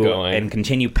continue going.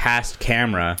 past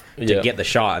camera to Yeah. get the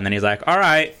shot, and then he's like, "All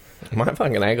right, My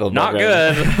fucking ankle. not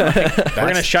good. We're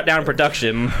gonna shut down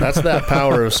production." That's that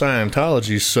power of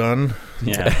Scientology, son.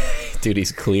 Yeah, Dude,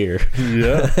 he's clear.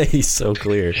 Yeah. He's so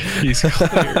clear. He's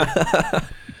clear.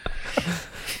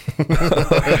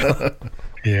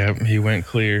 Yeah, he went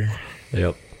clear.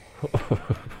 Yep.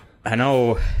 I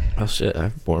know. Oh shit! I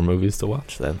have more movies to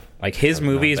watch then. Like his Not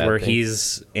a movies bad where thing.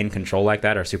 he's in control like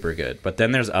that are super good, but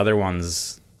then there's other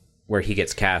ones where he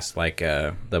gets cast, like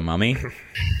the Mummy,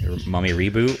 the Mummy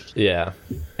reboot. Yeah.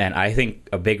 And I think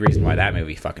a big reason why that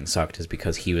movie fucking sucked is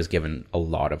because he was given a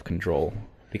lot of control.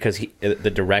 Because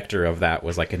the director of that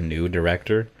was like a new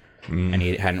director, and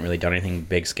he hadn't really done anything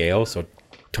big scale. So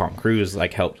Tom Cruise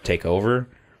like helped take over,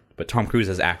 but Tom Cruise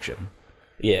has action,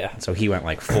 Yeah. so he went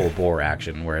like full bore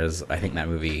action. Whereas I think that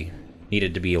movie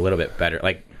needed to be a little bit better.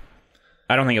 Like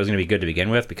I don't think it was going to be good to begin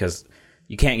with because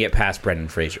you can't get past Brendan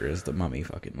Fraser as the Mummy.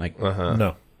 Fucking like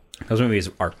No. those movies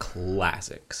are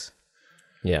classics.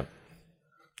 Yeah.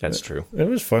 That's true. It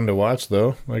was fun to watch,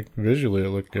 though. Like, visually, it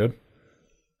looked good.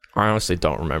 I honestly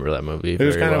don't remember that movie. It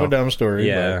was very kind of well. a dumb story.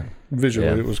 Yeah. But visually,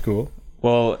 Yeah. it was cool.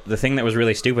 Well, the thing that was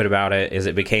really stupid about it is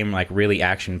it became like really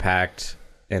action packed,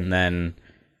 and then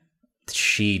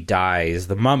she dies.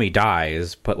 The mummy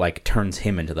dies, but like turns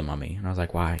him into the mummy. And I was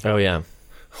like, why? Oh yeah.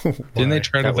 Didn't they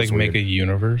try to That was like make weird. a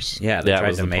universe? Yeah, they That tried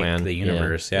was to the make plan. the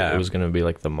universe. Yeah, It was gonna be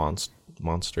like the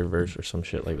monster verse or some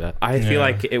shit like that. I feel Yeah.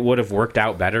 like it would have worked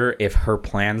out better if her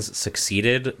plans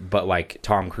succeeded, but like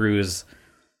Tom Cruise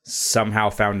somehow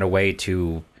found a way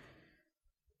to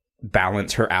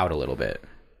balance her out a little bit.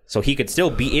 So he could still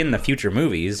be in the future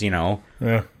movies, you know.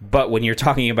 Yeah. But when you're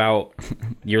talking about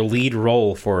your lead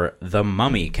role for the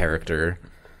mummy character,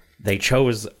 they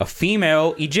chose a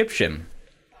female Egyptian.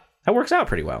 That works out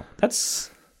pretty well.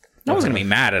 No one's gonna be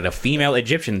mad at a female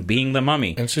Egyptian being the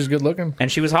mummy. And she's good looking.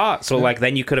 And she was hot. So, like,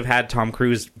 then you could have had Tom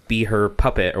Cruise be her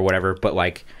puppet or whatever, but,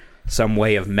 like, some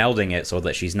way of melding it so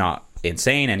that she's not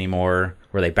insane anymore,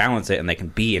 where they balance it and they can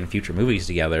be in future movies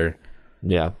together.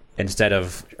 Yeah. Instead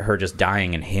of her just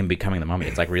dying and him becoming the mummy.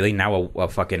 It's like, really? Now a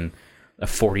fucking... a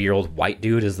 40-year-old white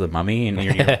dude is the mummy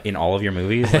in all of your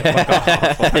movies? Like,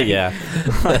 fuck off. Yeah,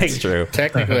 that's true.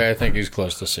 Technically, I think he's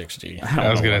close to 60. I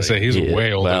was gonna say he's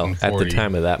way older Well, than 40. at the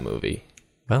time of that movie,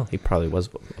 well, he probably was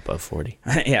above 40.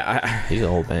 Yeah, He's an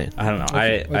old man. I don't know.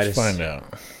 Let's just find out.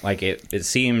 like it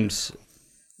just seemed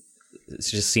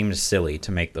silly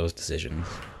to make those decisions.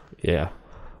 Yeah.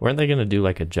 Weren't they gonna do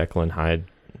like a Jekyll and Hyde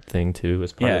thing too?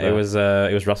 As part Yeah, of that?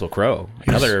 it was Russell Crowe,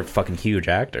 another fucking huge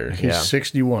actor. He's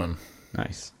 61.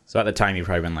 Nice. So at the time, you've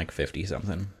probably been like 50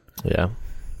 something. Yeah.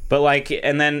 But like,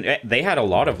 and then they had a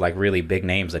lot of like really big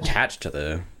names attached to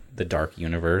the dark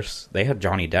universe. They had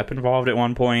Johnny Depp involved at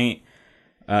one point.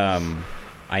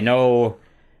 I know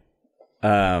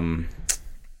that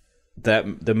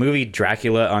the movie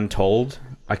Dracula Untold,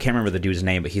 I can't remember the dude's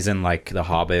name, but he's in like The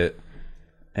Hobbit,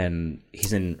 and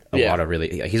he's in a lot of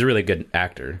he's a really good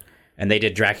actor. And they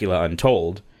did Dracula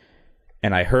Untold,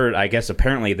 and I guess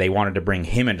apparently they wanted to bring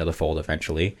him into the fold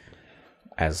eventually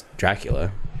as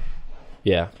Dracula.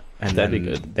 Yeah. And that'd then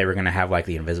be good. they were going to have like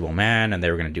the Invisible Man, and they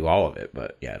were going to do all of it,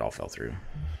 but yeah, it all fell through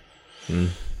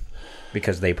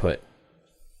because they put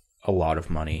a lot of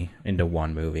money into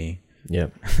one movie.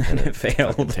 Yep. And it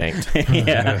failed. Tanked.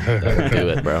 Yeah, That'll do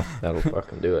it, bro. That'll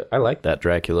fucking do it. I like that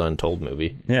Dracula Untold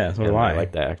movie. yeah. So And do I I.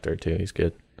 like that actor too. He's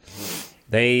good.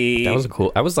 That was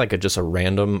cool. I was like just a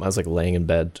random. I was like laying in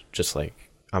bed, just like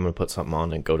I'm gonna put something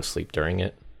on and go to sleep during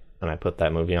it. And I put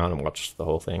that movie on and watched the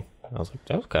whole thing. I was like,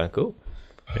 that was kind of cool.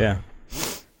 Yeah.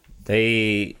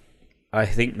 I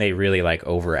think they really like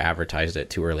over advertised it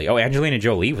too early. Oh, Angelina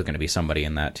Jolie was going to be somebody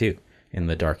in that too, in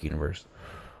the dark universe.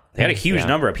 They had a huge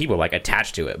number of people like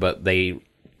attached to it, but they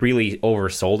really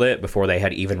oversold it before they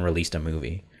had even released a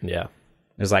movie. Yeah.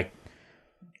 It was like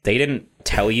they didn't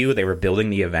tell you they were building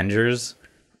the Avengers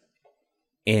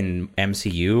in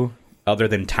MCU other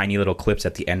than tiny little clips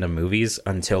at the end of movies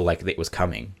until like it was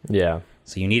coming. Yeah.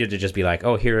 So you needed to just be like,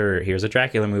 oh, here's a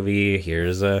Dracula movie,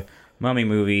 here's a Mummy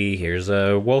movie, here's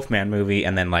a Wolfman movie,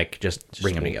 and then like just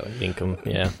bring them together. Ink 'em.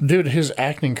 Yeah. Dude, his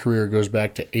acting career goes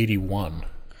back to 81.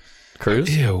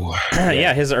 Cruise. Ew.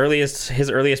 Yeah, his earliest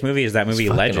movie is that movie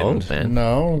Fucking Legend. old, man.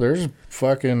 No, there's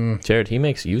fucking Jared, he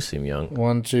makes you seem young.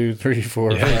 1, 2, 3,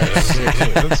 4, 5, That's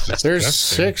 6. There's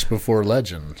disgusting. 6 before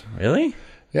Legend. Really?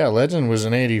 Yeah, Legend was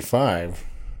in 85.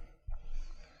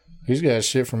 He's got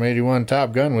shit from 81.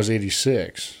 Top Gun was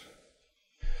 86.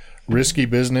 Risky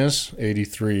Business,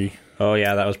 83. Oh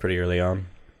yeah, that was pretty early on.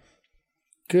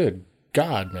 Good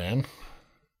God, man.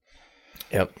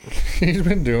 Yep. He's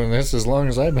been doing this as long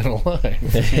as I've been alive.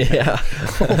 Yeah.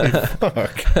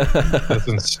 Fuck. That's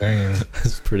insane.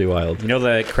 It's pretty wild. You know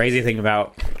the crazy thing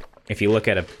about if you look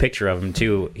at a picture of him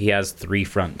too, he has 3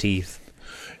 front teeth.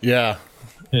 Yeah.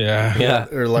 Yeah. Yeah.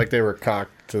 Or like they were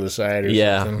cocked to the side or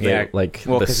Yeah. something. Yeah. Like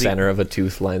Well, the 'cause center of a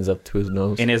tooth lines up to his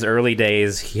nose. In his early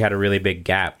days, he had a really big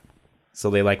gap. So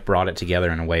they like brought it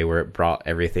together in a way where it brought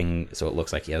everything so it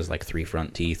looks like he has like 3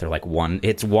 front teeth or like one.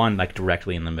 It's one like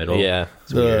directly in the middle. Yeah.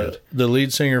 It's weird. The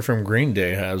lead singer from Green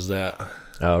Day has that.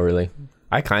 Oh, really?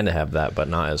 I kind of have that, but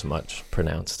not as much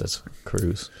pronounced as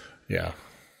Cruise. Yeah.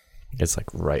 It's like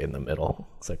right in the middle.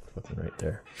 It's like fucking right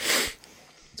there.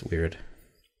 It's weird.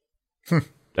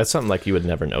 That's something like you would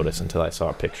never notice until I saw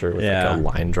a picture with Yeah. like a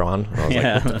line drawn. I was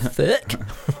Yeah. like, what the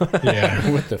fuck? Yeah.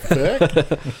 What the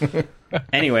fuck?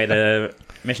 Anyway, the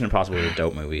Mission Impossible were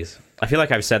dope movies. I feel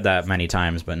like I've said that many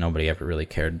times, but nobody ever really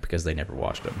cared because they never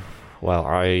watched them. Well,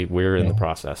 we're in the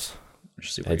process. They're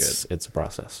super It's a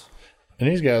process. And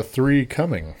he's got 3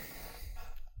 coming.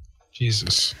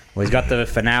 Jesus. good. Well, he's got the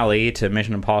finale to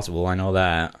Mission Impossible. I know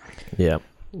that. Yeah.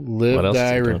 Live, What else is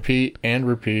Die, he doing? Repeat, and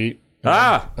Repeat.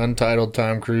 Ah! Untitled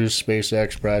Tom Cruise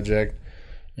SpaceX Project.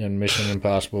 And Mission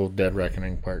Impossible Dead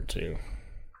Reckoning Part 2.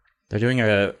 They're doing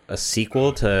a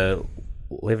sequel to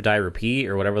Live, Die, Repeat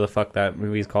or whatever the fuck that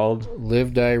movie's called.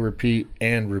 Live, Die, Repeat,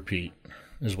 and Repeat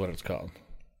is what it's called.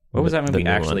 What was that The movie new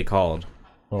actually one. called?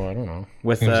 Oh, I don't know.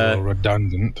 With Seems a little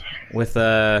redundant. with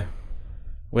Tom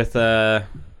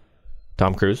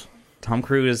Cruise? Tom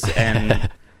Cruise and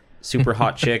super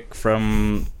hot chick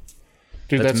from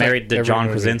Dude, that's married like to every John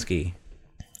movie. Krasinski.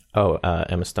 Oh,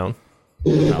 Emma Stone?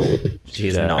 No,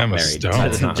 she's Yeah. not Emma married Stone. to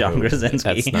That's not John who-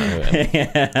 Krasinski. That's not who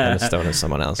Emma Stone is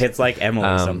someone else. It's like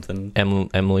Emily something.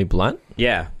 Emily Blunt?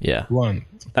 Yeah. Yeah. One.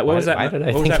 What was that? Why did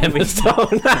I what was think that Emma movie?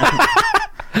 Stone?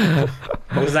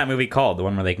 What was that movie called? The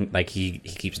one where they can, like he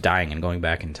keeps dying and going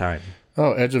back in time.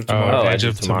 Oh, Edge of Tomorrow. Oh, Edge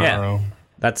of Tomorrow.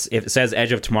 That's if it says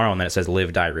Edge of Tomorrow and then it says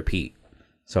Live, Die, Repeat.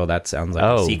 So that sounds like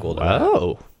a sequel to that.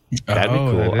 Oh, that'd be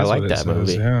cool. That I is like what it that says,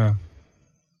 movie. Yeah.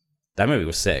 That movie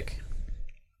was sick.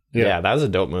 Yeah, that was a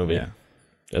dope movie. Yeah.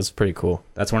 That's pretty cool.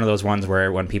 That's one of those ones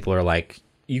where when people are like,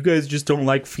 you guys just don't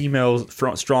like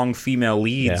strong female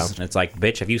leads. Yeah. And it's like,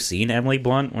 bitch, have you seen Emily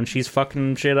Blunt when she's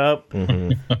fucking shit up?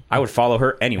 Mm-hmm. I would follow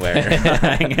her anywhere.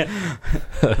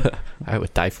 I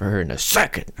would die for her in a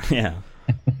second. Yeah.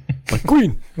 Like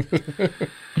Queen.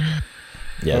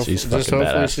 Yeah, she's Just fucking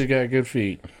hopefully badass. she's got good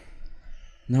feet.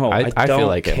 No, I I don't feel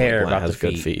like care Emily Blunt about has the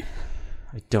good feet.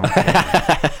 I don't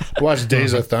care. Watched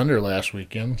Days of Thunder last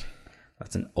weekend.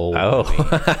 That's an old Oh,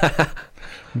 movie.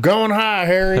 Going high,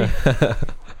 Harry.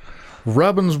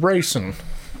 Rubbin's Racing.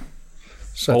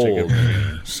 Such a good Old.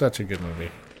 movie. Such a good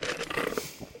movie.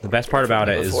 The best part about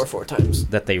it is four times.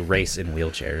 that they race in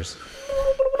wheelchairs.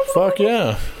 Fuck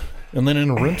yeah. And then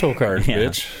in rental cars, Yeah.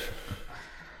 bitch.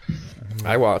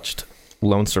 I watched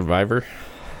Lone Survivor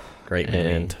Great movie.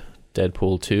 and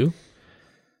Deadpool 2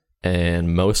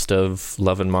 and most of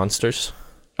Love and Monsters.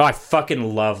 Oh, I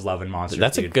fucking love Love and Monsters.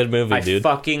 That's a dude. good movie, I dude.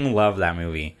 fucking love that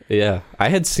movie. Yeah, I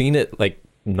had seen it like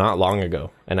not long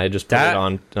ago, and I just put That- it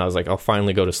on, and I was like, I'll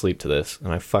finally go to sleep to this,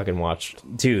 and I fucking watched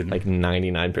Dude, like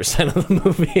 99% of the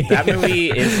movie. that movie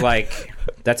is like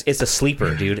it's a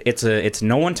sleeper, dude. It's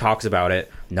no one talks about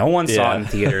it. No one saw it in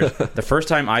theaters. The first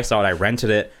time I saw it, I rented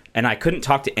it, and I couldn't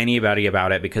talk to anybody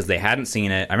about it because they hadn't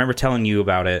seen it. I remember telling you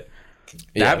about it.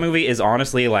 That Yeah. movie is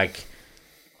honestly like,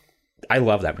 I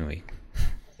love that movie.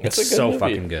 It's a good so movie.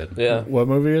 fucking good. Yeah, What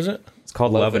movie is it? It's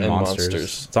called Love and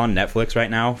Monsters. It's on Netflix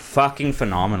right now. Fucking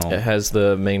phenomenal. it has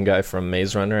the main guy from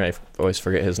Maze Runner. I always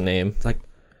forget his name. It's like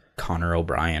Connor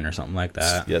O'Brien or something like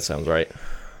that. Yeah, that sounds right.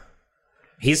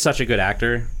 He's such a good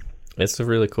actor. It's a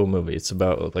really cool movie. It's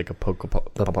about like a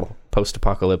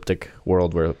post-apocalyptic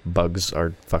world where bugs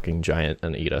are fucking giant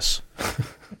and eat us.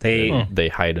 They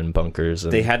hide in bunkers.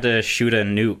 And They had to shoot a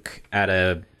nuke at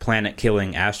a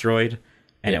planet-killing asteroid,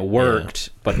 and it worked,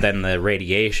 but then the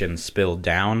radiation spilled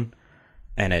down,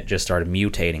 and it just started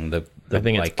mutating the I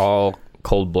think like, it's all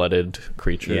cold-blooded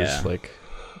creatures, Yeah. like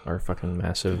are fucking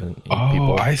massive and eat Oh,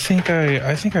 people. I think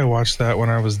I watched that when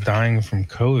I was dying from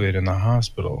COVID in the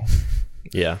hospital.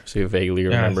 Yeah, so you vaguely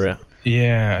remember it.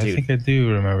 Yeah, Dude. I think I do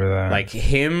remember that. like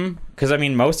him, because I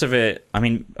mean, most of it. I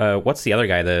mean, what's the other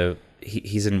guy?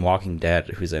 He's in Walking Dead.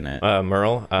 Who's in it?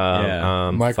 Merle, Yeah.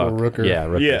 Michael Rooker. Yeah,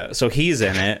 Rooker. Yeah, so he's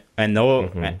in it, and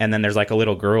and then there's like a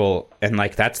little girl, and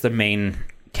like that's the main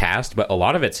cast, but a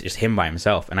lot of it's just him by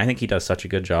himself, and I think he does such a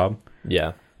good job.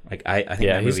 Yeah. Like I think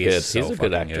Yeah, that he's movie good. is so He's a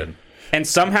good fucking actor. good. And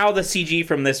somehow the CG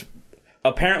from this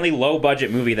apparently low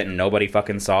budget movie that nobody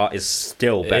fucking saw is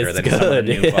still better It's than some of the good,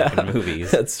 new yeah. fucking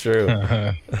movies. That's true.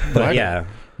 But yeah,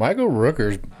 Michael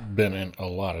Rooker's been in a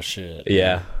lot of shit.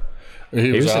 Yeah. He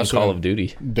He was in also Call of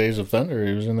Duty. Days of Thunder.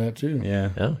 He was in that too. yeah.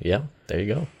 Oh, yeah. There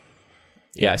you go.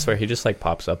 Yeah, I swear he just like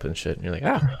pops up and shit, and you're like,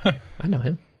 ah, I know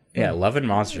him. Yeah, Love and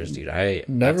Monsters, dude. Never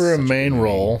that's a such main good movie.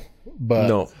 role, but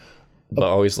No, but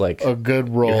always like, a good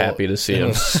role. You're happy to see in him.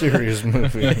 a serious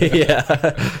movie.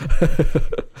 yeah,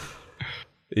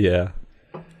 yeah.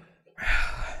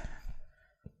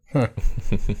 It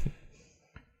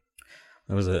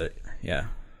was a yeah.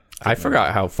 I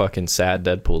forgot how fucking sad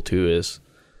Deadpool 2 is.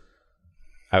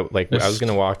 I was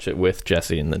gonna watch it with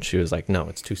Jessie, and then she was like, "No,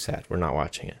 it's too sad. We're not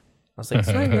watching it." I was like, "It's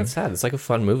not even that sad. It's like a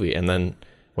fun movie." And then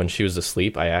when she was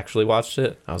asleep, I actually watched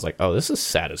it. I was like, "Oh, this is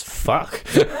sad as fuck."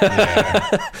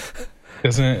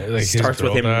 Isn't it like his Starts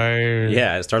with girl him. die or-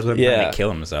 Yeah, it starts with him trying Yeah. to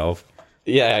kill himself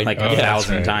Yeah, like Oh, a that's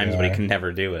thousand right, times, but he yeah. can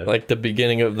never do it. like the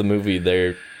beginning of the movie,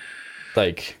 they're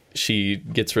like, she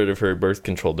gets rid of her birth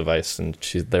control device, and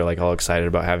they're like all excited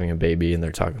about having a baby, and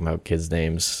they're talking about kids'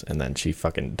 names, and then she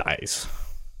fucking dies,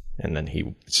 and then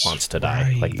he wants to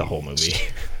die like the whole movie.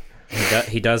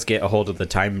 He does get a hold of the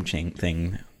time chain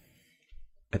thing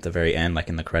at the very end, like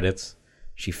in the credits.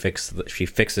 She fixes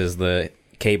the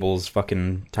cable's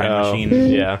fucking time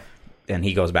machine, Yeah, and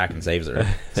he goes back and saves her.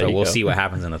 So you we'll go. see what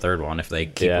happens in the third one if they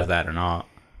keep Yeah. with that or not.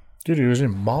 Dude, he was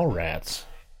in Mallrats.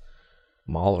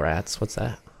 Mallrats. What's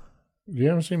that? You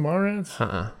haven't seen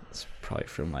Mallrats? It's probably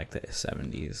from like the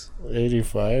 70s.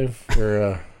 85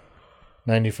 or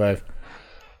 95.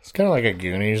 It's kind of like a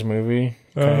Goonies movie,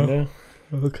 kind of.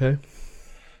 Okay.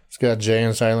 It's got Jay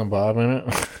and Silent Bob in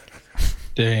it.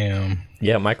 Damn.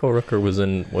 Yeah, Michael Rooker was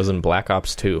in Black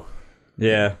Ops 2.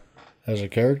 Yeah, As a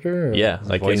character? Or? Yeah,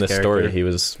 like voice in the story,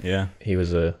 character. he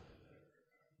was a.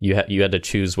 You had to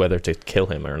choose whether to kill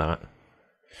him or not.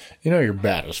 You know you're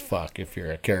bad as fuck if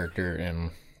you're a character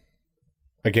in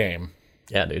a game.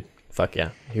 Yeah, dude. Fuck yeah.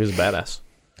 He was a badass.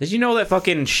 Did you know that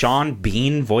fucking Sean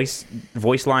Bean voice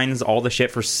lines all the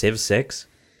shit for Civ 6?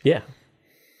 Yeah.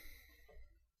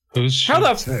 Who's How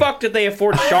the Civ 6? fuck did they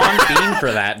afford Sean Bean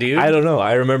for that, dude? I don't know.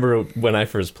 I remember when I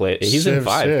first played. He's in Civ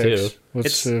 5 6. too.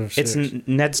 What's Civ 6? Ned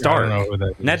I don't Stark. know who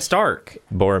that is. Ned Stark.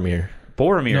 Boromir.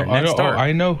 Boromir. No, Ned Stark.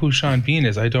 I know who Sean Bean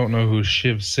is. I don't know who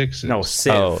Civ 6 is. No,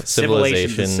 Civ. Oh, Civilization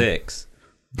Civilization. 6.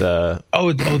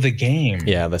 Oh, the game.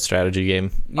 Yeah, the strategy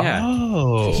game. Yeah.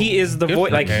 Oh. He is the Good voice.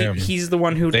 for Like him. he's the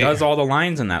one who They- does all the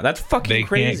lines in that. That's fucking They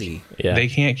crazy. Yeah. They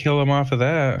can't kill him off of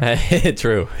that.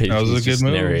 True. That was He's a good just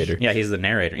move. narrator. Yeah, he's the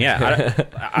narrator. Yeah,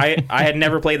 I had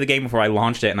never played the game before I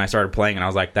launched it, and I started playing, and I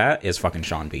was like, that is fucking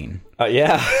Sean Bean.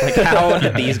 Yeah. Like, how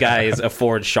did these guys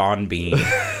afford Sean Bean?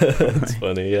 That's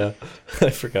funny. Yeah.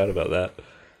 I forgot about that.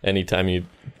 Anytime you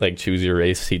like choose your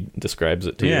race, he describes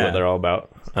it to you Yeah. what they're all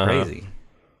about. Crazy.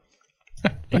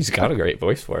 He's got a great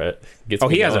voice for it. Gets Oh,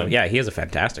 me he has going. he has a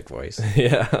fantastic voice.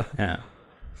 Yeah. Yeah,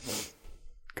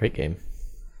 Great game.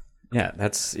 yeah,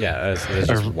 that's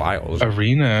just wild.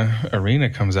 Arena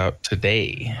comes out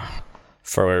today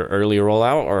For early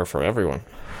rollout or for everyone?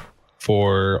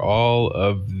 for all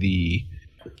of the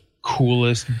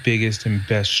coolest, biggest, and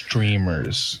best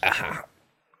streamers.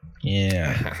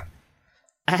 Yeah.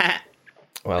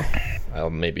 Well, I'll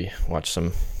maybe watch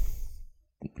some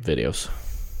videos.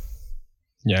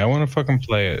 Yeah, I want to fucking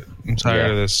play it. I'm tired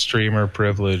Yeah. of this streamer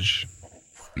privilege.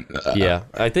 Yeah,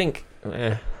 I think,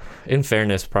 in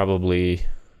fairness, probably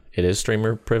it is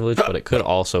streamer privilege, but it could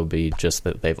also be just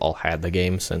that they've all had the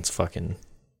game since fucking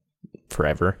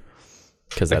forever,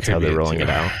 because that's could how be they're it, rolling too. it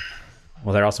out.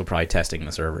 Well, they're also probably testing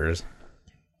the servers.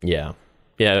 Yeah.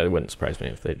 Yeah, it wouldn't surprise me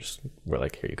if they just were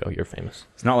like, here you go, you're famous.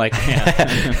 It's not like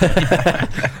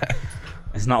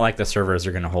it's not like the servers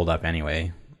are going to hold up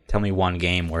anyway. Tell me one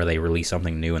game where they release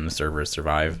something new and the servers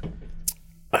survive.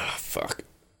 Oh, fuck.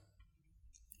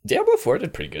 Diablo 4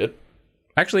 did pretty good.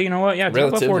 Actually, you know what? Yeah,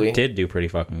 Diablo 4 Relatively. did do pretty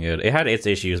fucking good. It had its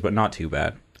issues, but not too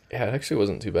bad. Yeah, it actually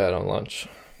wasn't too bad on launch.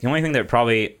 The only thing that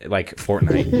probably, like,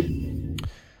 Fortnite,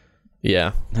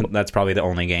 Yeah. that's probably the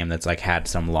only game that's, like, had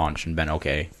some launch and been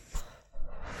okay.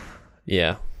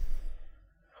 Yeah.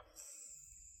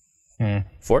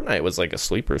 Fortnite was like a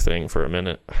sleeper thing for a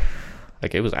minute.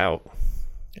 Like, it was out.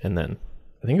 And then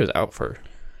I think it was out for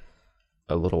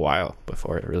a little while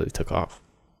before it really took off.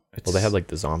 Well, they had like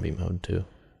the zombie mode too.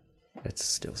 It's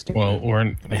still stupid. Well,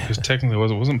 because technically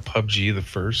wasn't PUBG the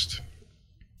first?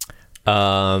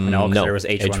 No, 'cause there was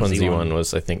H1Z1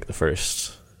 was, I think, the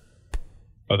first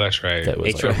Oh, that's right. that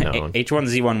was like known.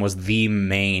 H1Z1 was the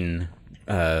main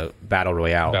Battle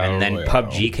Royale. Battle and then Royale.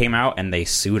 PUBG came out and they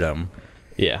sued them.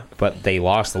 Yeah. But they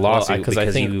lost the Well, lawsuit because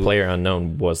I think you...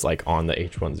 PlayerUnknown was like on the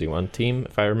H1Z1 team,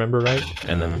 if I remember right,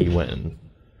 and then he went and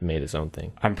made his own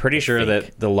thing. I'm pretty sure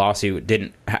that the lawsuit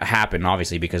didn't happen,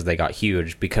 obviously, because they got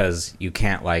huge, because you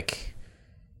can't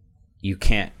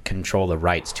control the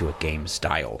rights to a game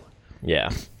style. Yeah.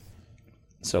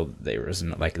 So there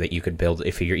isn't like that you could build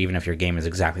even if your game is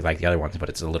exactly like the other ones, but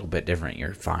it's a little bit different,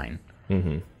 you're fine.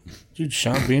 Dude,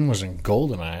 Sean Bean was in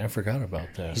GoldenEye. I forgot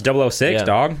about that. He's 006, Yeah.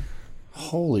 dog.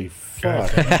 Holy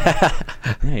fuck. Yeah,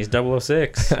 he's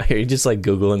 006. Are you just like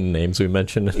Googling the names we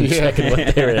mentioned and checking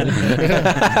what they're in?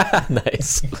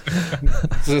 Nice.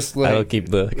 Just That'll like, keep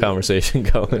the conversation I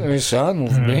going. mean, Sean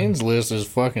Bean's list is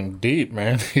fucking deep,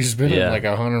 man. He's been Yeah. in like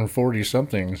 140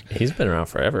 somethings. He's been around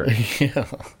forever. Yeah.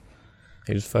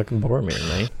 He was fucking Boromir,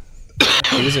 man.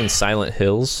 He was in Silent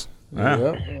Hills.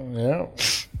 Yep. Yeah.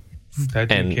 That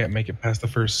dude And- can't make it past the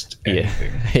first Yeah.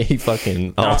 anything. He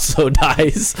fucking also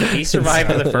dies. He survived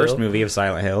in the Silent first Hill. movie of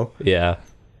Silent Hill. Yeah.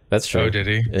 That's true. Oh, did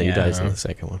he? Yeah, he Yeah. dies in the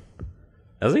second one.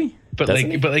 Does he? But Doesn't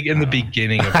like, he? but like in the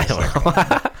beginning of the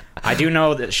second. I do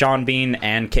know that Sean Bean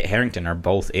and Kit Harington are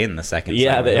both in the second.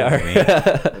 Yeah, Silent they Hill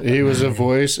are. movie. He was a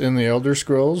voice in the Elder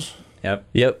Scrolls. Yep.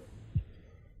 Yep.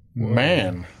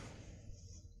 Man.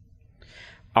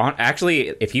 Actually,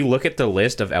 if you look at the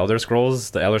list of the Elder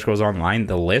Scrolls Online,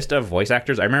 the list of voice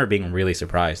actors, I remember being really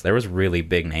surprised. There was really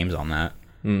big names on that.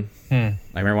 I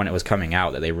remember when it was coming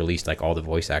out that they released like all the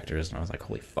voice actors, and I was like,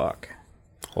 holy fuck.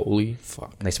 Holy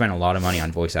fuck. They spent a lot of money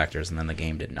on voice actors, and then the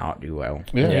game did not do well.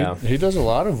 Yeah, Yeah. He does a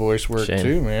lot of voice work Shame.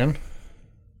 too, man.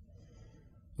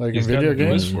 Like He's in video got the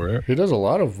voice games, for it. he does a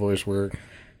lot of voice work.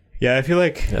 Yeah, I feel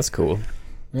like That's cool.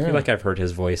 Yeah. I've heard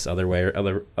his voice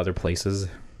other places.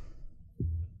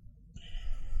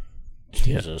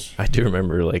 Jesus. I do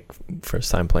remember, like,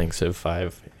 first time playing Civ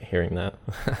 5, hearing that.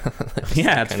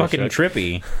 Yeah, it's kinda fucking shook.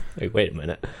 trippy. Like, wait a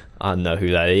minute. I know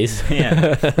who that is.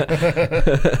 Yeah.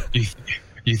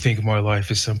 You think my life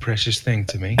is some precious thing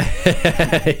to me?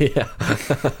 Yeah.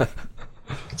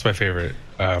 It's my favorite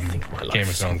Game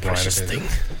of Thrones line of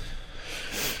his.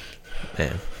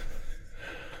 Man.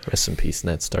 Rest in peace,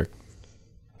 Ned Stark.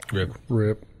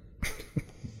 Rip.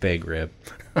 Big rip.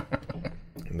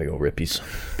 Big old rippies.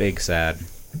 Big sad.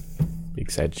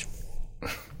 Big sedge.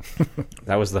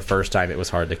 That was the first time it was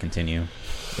hard to continue.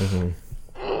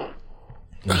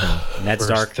 Ned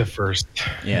Stark. The first.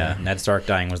 Yeah, Ned Stark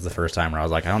dying was the first time where I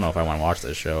was like, I don't know if I want to watch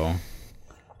this show.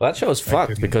 Well, that show's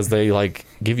fucked because they like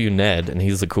give you Ned and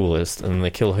he's the coolest, and then they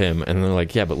kill him, and they're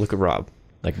like, yeah, but look at Rob.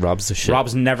 Like Rob's the shit.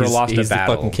 Rob's never lost a He's the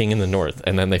battle. fucking king in the north,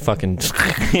 and then they fucking.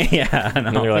 Yeah,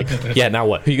 And they're like, yeah, now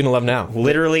what? Who you gonna love now?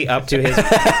 literally up to his,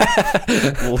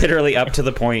 literally up to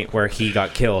the point where he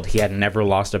got killed. He had never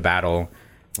lost a battle.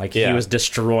 Like he Yeah. was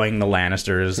destroying the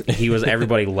Lannisters. He was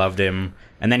everybody loved him.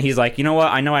 And then he's like, you know what?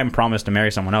 I know I'm promised to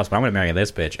marry someone else, but I'm going to marry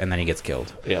this bitch. And then he gets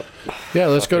killed. Yep. Yeah,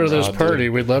 let's go to this odd, party.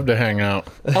 We'd love to hang out.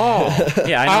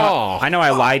 Yeah, I know I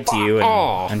lied to you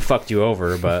Oh. and fucked you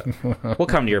over, but we'll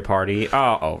come to your party.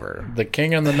 Oh, over. The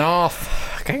king in the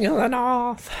north. King of the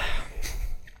North.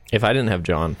 If I didn't have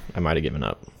John, I might have given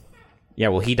up. Yeah,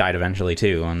 well, he died eventually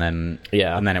too, and then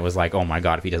Yeah. it was like, oh my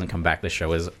god, if he doesn't come back, this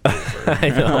show is. I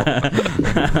know.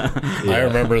 I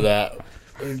remember that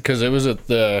because it was at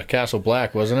the Castle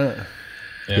Black, wasn't it?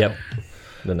 Yeah. Yep.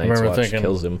 The Night's remember Watch thinking-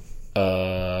 kills him.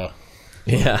 Uh,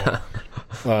 Yeah.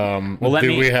 Well, let do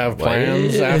me we have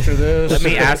plans after this? let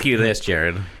me ask you this,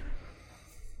 Jared.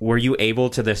 Were you able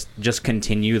to just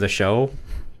continue the show,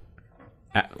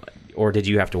 or did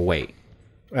you have to wait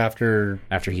After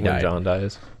after he When died? John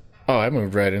dies. oh, I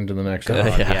moved right into the next one.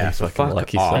 yeah, he's fucking fuck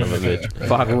lucky off. son of a bitch.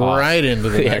 Fuck off. Right into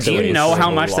the next Do one. you know so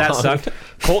how much that long. sucked?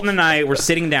 Colton and I were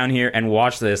sitting down here and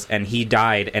watched this, and he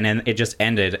died, and then it just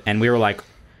ended, and we were like,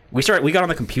 we got on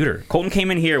the computer. Colton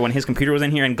came in here when his computer was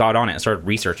in here and got on it and started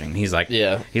researching. He's like,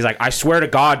 Yeah. He's like, I swear to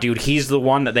God, dude, he's the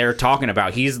one that they're talking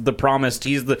about. He's the promised.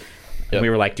 He's the. And Yep. we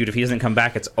were like, dude, if he doesn't come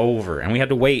back, it's over, and we had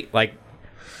to wait like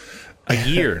a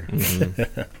year.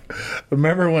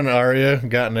 Remember when Arya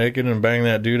got naked and banged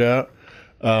that dude out?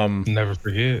 Never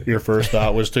forget. Your first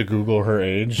thought was to Google her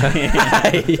age. Her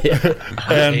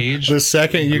And age, the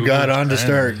second you got Google on to trends.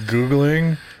 start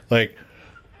Googling, like,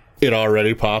 it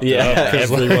already popped Yeah, up. 'Cause,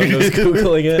 everyone like, was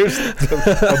Googling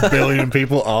it. a billion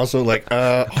people also like,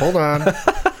 hold on.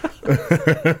 I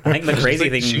think the crazy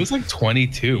thing. She was like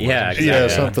 22. Yeah, wasn't she? Yeah,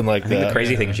 exactly. something like I think that. the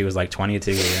crazy thing, she was like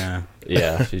 22. Yeah.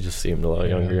 Yeah, she just seemed a lot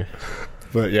younger.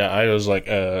 But yeah, I was like,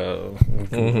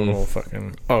 Google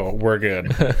fucking, oh, we're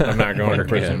good. I'm not going to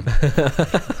prison.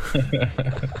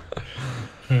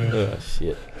 Oh,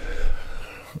 shit.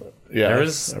 Yeah, There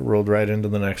was- I rolled right into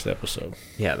the next episode.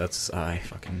 Yeah, I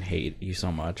fucking hate you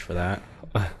so much for that.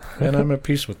 And I'm at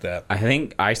peace with that. I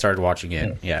think I started watching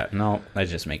it. Yeah, no, that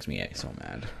just makes me so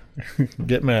mad.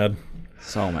 Get mad.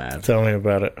 So mad. Tell me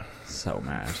about it. So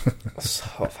mad. So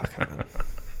fucking.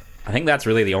 I think that's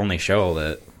really the only show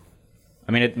that.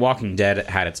 I mean, Walking Dead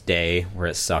had its day where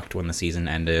it sucked when the season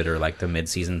ended, or like the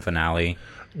mid-season finale.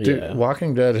 Dude, Yeah.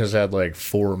 Walking Dead has had like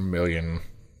 4 million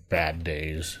bad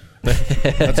days.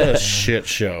 That's a shit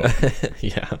show.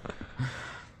 Yeah.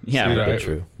 Yeah, Dude, but- I-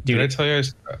 true. Did I tell you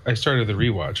I started the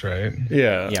rewatch, right?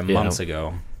 Yeah. yeah, months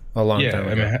ago. A long Yeah. time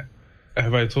I ago. mean,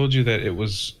 have I told you that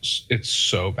it's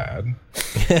so bad?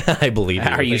 I believe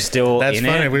Are you still That's in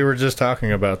funny. it? We were just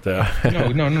talking about that.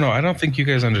 No. I don't think you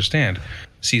guys understand.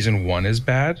 Season 1 is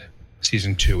bad.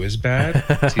 Season 2 is bad.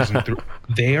 Season 3,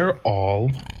 they are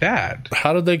all bad.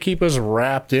 How did they keep us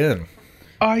wrapped in?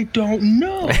 I don't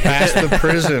know. Past the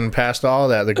prison, past all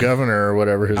that, the governor or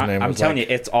whatever his name I'm was. telling you,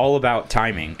 it's all about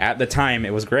timing. At the time, it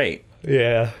was great.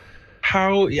 Yeah.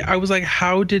 I was like,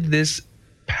 how did this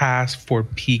pass for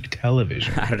peak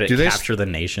television? How did it Do they capture the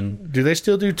nation? Do they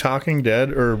still do Talking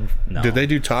Dead, or No. did they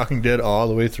do Talking Dead all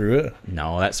the way through it?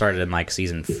 No, that started in like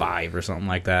season 5 or something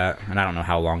like that, and I don't know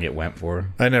how long it went for.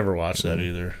 I never watched that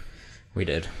either. We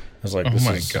did. I was like, Oh this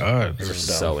my is- god. this We're is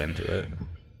dumb. so into it.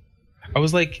 I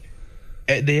was like,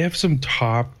 they have some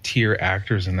top tier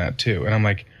actors in that too, and I'm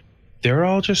like, they're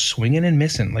all just swinging and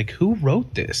missing. Like, who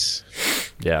wrote this?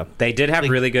 Yeah. They did have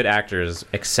really good actors,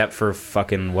 except for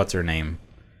fucking what's her name,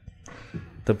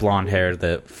 the blonde hair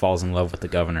that falls in love with the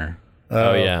governor.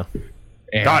 Oh, yeah.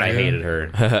 God, I Andrea? hated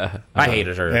her. I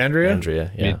hated her. Andrea?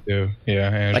 Andrea. Me Yeah. too. Yeah,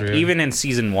 Like Andrea. even in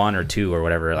season 1 or 2 or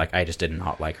whatever, like I just did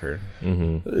not like her.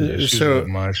 Yeah, she's a So, bit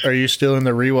much. are you still in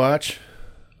the rewatch,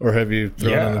 or have you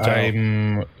thrown in the towel?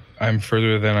 Yeah, I'm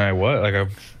further than I was. Like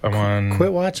I'm on.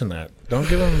 Quit watching that. Don't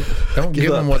give them. Don't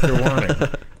give them what they're wanting.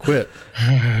 Quit.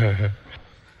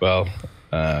 Well,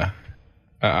 I'm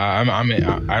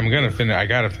gonna finish. I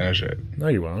gotta finish it. No,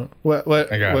 you won't. What?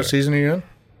 I got What it. season are you in?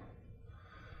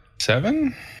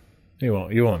 7?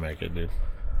 You won't make it, dude.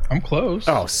 I'm close.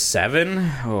 Oh, 7?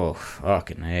 Oh,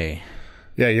 fucking A.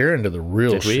 Yeah, you're into the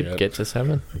real Did we shit. get to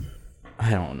 7?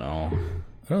 I don't know.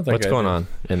 I don't think What's going on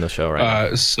in the show right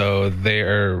now? So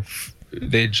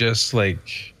they just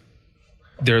like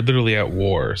they're literally at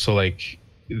war. So like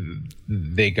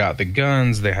they got the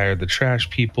guns, they hired the trash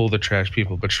people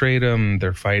betrayed them,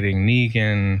 they're fighting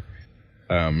Negan.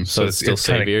 So it's still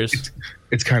saviors?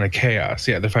 It's kind of chaos.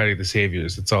 Yeah, they're fighting the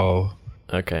saviors. It's all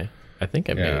Okay. I think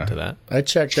I made Yeah. it to that. I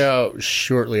checked out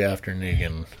shortly after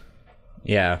Negan.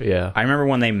 Yeah. Yeah. I remember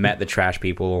when they met the trash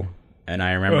people, and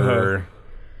I remember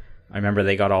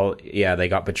they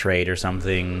got betrayed or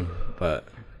something, but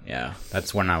yeah,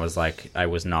 that's when I was like, I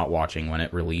was not watching when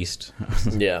it released.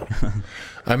 Yeah.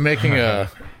 I'm making a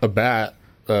bat,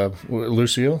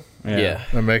 Lucille. Yeah.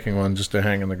 I'm making one just to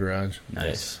hang in the garage.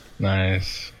 Nice.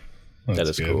 nice. That That's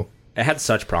is good. cool. It had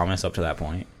such promise up to that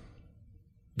point.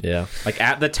 Yeah. Like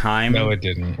at the time, No, it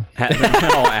didn't.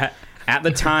 at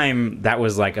the time, that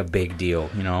was like a big deal,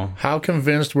 you know? How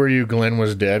convinced were you Glenn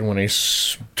was dead when he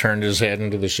turned his head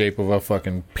into the shape of a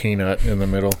fucking peanut in the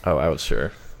middle? Oh, I was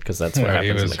sure. Because that's what Yeah, he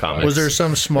happens in was the comics. Was there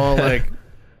some small, like,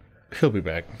 he'll be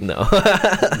back? No.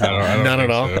 I don't None at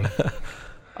think all? so.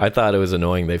 I thought it was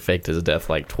annoying they faked his death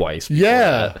like twice. before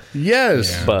Yeah. that.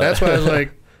 Yes. Yeah. But- That's why I was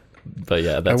like, But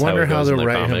yeah, I that's wonder how, how it goes they'll in the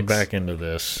write him comics. back into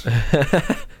this.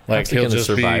 How's he gonna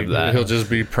survive that? He'll just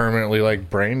be permanently like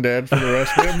brain dead for the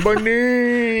rest of it.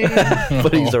 Boing,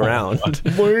 But he's around.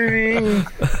 boing.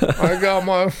 I got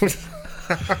my.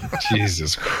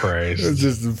 Jesus Christ. It's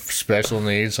just special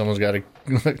needs. Someone's got to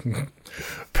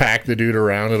pack the dude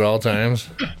around at all times.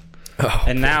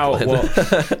 And now, well,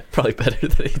 Probably better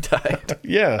that he died.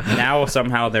 Yeah. now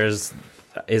somehow there's.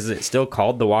 Is it still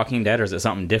called The Walking Dead, or is it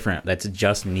something different? That's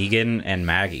just Negan and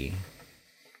Maggie.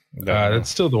 That's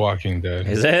still The Walking Dead.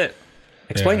 Is it?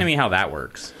 Explain Yeah. to me how that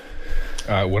works.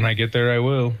 When I get there, I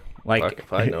will. Like, Fuck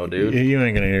if I know, dude. You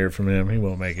ain't gonna hear it from him. He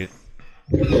won't make it.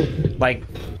 like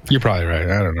You're probably right.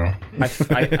 I don't know.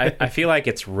 I feel like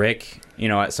it's Rick, you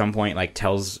know, at some point, like,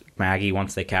 tells Maggie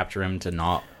once they capture him to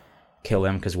not kill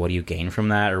him, because what do you gain from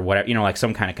that, or whatever, you know, like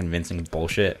some kind of convincing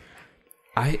bullshit.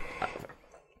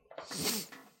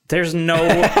 There's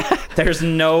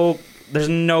no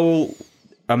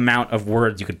amount of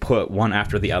words you could put one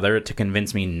after the other to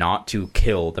convince me not to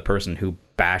kill the person who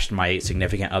bashed my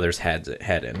significant other's head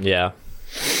in. Yeah.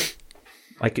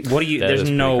 Like, what do you? That There's is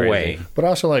no pretty way. crazy. But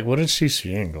also, like, what did she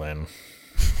see in Glenn?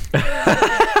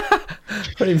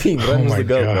 What do you mean? When Oh was my the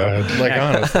goat, bro? God. Like,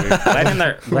 honestly, Glenn in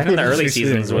the What did early she see in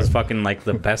seasons was Glenn? fucking like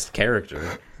the best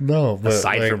character. no. But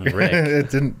Aside like, from Rick. it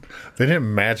didn't. They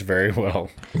didn't match very well.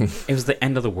 It was the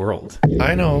end of the world.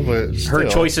 I know, but Her still.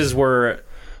 choices were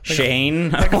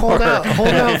Shane. Hold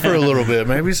out for a little bit.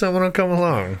 Maybe someone will come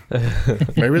along.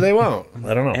 Maybe they won't.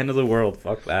 I don't know. End of the world.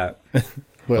 Fuck that. But,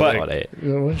 but- What a-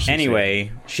 what did she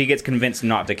Anyway, she gets convinced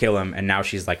not to kill him, and now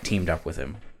she's like teamed up with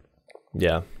him.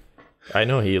 Yeah. I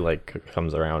know he like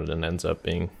comes around and ends up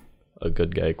being a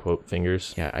good guy, quote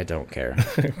fingers. Yeah, I don't care.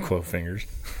 say? Quote fingers.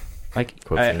 Like,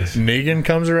 Quote fingers. Negan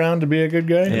comes around to be a good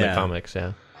guy. In Yeah. the comics,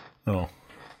 yeah. Oh,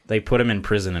 they put him in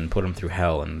prison and put him through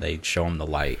hell, and they show him the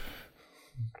light.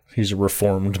 he's a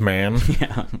reformed man.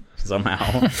 Yeah,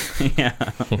 somehow. Yeah.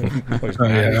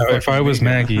 Yeah, if I was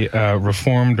Maggie,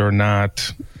 reformed or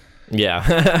not,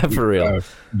 Yeah, for real.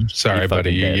 sorry, You're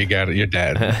buddy, fucking you got it. You're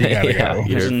dead. You gotta Yeah. go.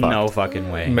 There's You're no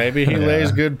fucking way. Maybe he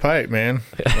lays good pipe, man.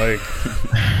 Like,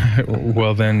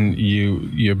 Well, then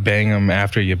you bang him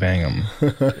after you bang him.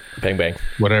 Bang, bang.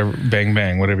 Whatever, bang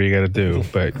bang, whatever you got to do.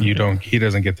 But you don't. He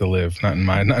doesn't get to live. Not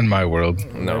in my world.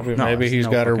 No. maybe there's he's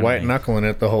no got her fucking white way. knuckling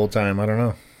it the whole time. I don't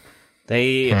know.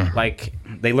 They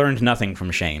they learned nothing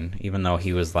from Shane, even though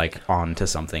he was like on to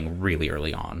something really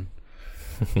early on.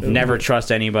 Never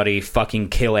trust anybody, fucking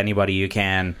kill anybody you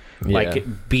can. Yeah.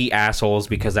 Like, be assholes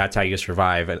because that's how you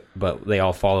survive. But they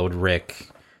all followed Rick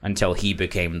until he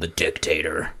became the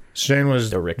dictator. Shane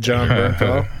was Rick John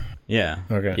Bernthal. Yeah.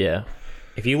 Okay. Yeah.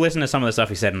 If you listen to some of the stuff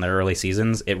he said in the early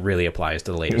seasons, it really applies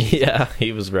to the later seasons. Yeah,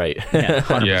 he was right. Yeah,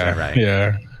 100% Yeah, right.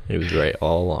 yeah. He was right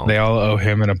all along. They all owe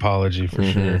him an apology for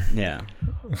Mm-hmm. sure. Yeah.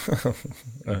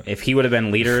 If he would have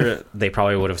been leader, they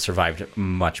probably would have survived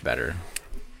much better.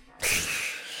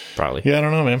 Probably. Yeah, I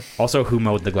don't know, man. Also, who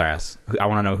mowed the grass? I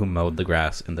want to know who mowed the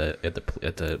grass at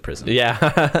the prison. Yeah.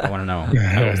 I want to know.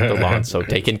 The lawn's so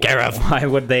taken care of.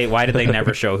 Why did they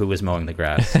never show who was mowing the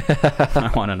grass?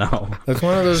 I want to know. That's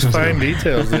one of those fine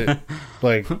details that,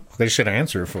 like, they should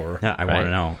answer for. Yeah, I want Right.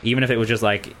 to know. Even if it was just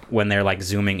like when they're like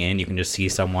zooming in, you can just see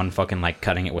someone fucking like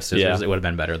cutting it with scissors. Yeah. It would have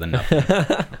been better than nothing.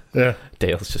 Yeah.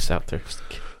 Dale's just out there. Just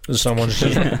like, Someone's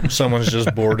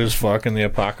just bored as fuck in the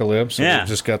apocalypse. And Yeah. they've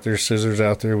just got their scissors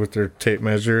out there with their tape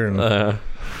measure and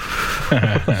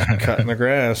cutting the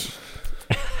grass.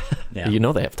 Yeah. You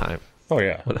know they have time. Oh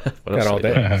yeah, What got else all do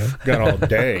they do? day. Got all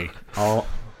day. All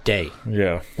day.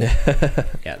 Yeah.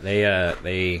 Yeah,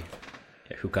 they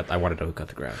I wanted to who cut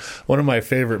the grass. One of my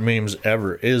favorite memes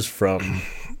ever is from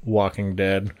Walking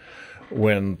Dead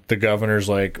when the governor's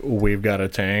like, "We've got a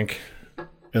tank,"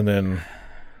 and then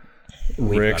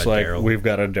Rick's got a like, Daryl. "We've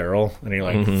got a Daryl," and he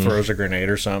like throws a grenade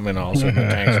or something, and all of a sudden the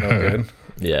tank's no good.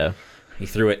 Yeah. He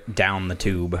threw it down the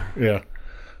tube. Yeah,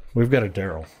 we've got a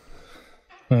Daryl.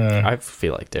 I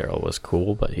feel like Daryl was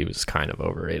cool, but he was kind of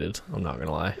overrated. I'm not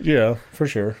gonna lie. Yeah, for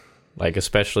sure. Like,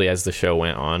 especially as the show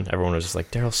went on, everyone was just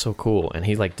like, Daryl's so cool, and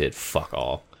he like did fuck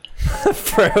all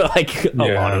for like a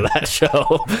lot of that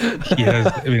show.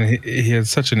 He has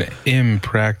such an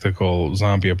impractical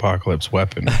zombie apocalypse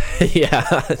weapon. Yeah,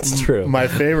 it's true. My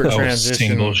favorite transition.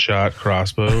 Single shot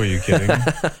crossbow. Are you kidding?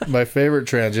 My favorite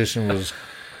transition was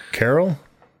Carol,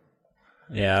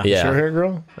 Yeah. Yeah. short hair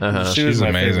girl. Uh-huh. She was She's my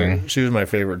amazing. favorite. She was my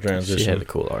favorite She had transition. a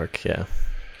cool arc. Yeah.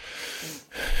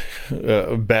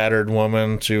 A battered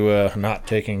woman to not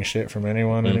taking shit from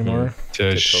anyone anymore.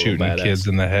 To shooting badass. kids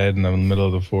in the head in the middle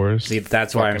of the forest. See,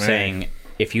 that's why I'm Fucking A. saying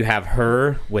if you have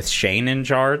her with Shane in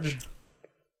charge,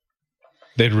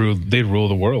 They'd rule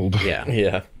the world. yeah,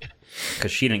 Yeah.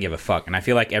 because she didn't give a fuck. And I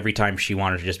feel like every time she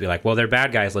wanted to just be like, well, they're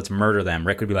bad guys, let's murder them,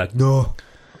 Rick would be like, no.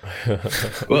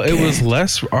 Well, it was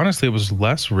less. Honestly, it was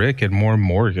less Rick and more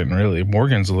Morgan. Really,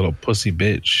 Morgan's a little pussy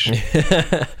bitch.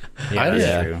 Yeah, that's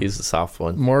Yeah. true. He's the soft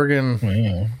one. Morgan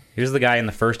Yeah. He was the guy in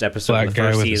the first episode Black of the guy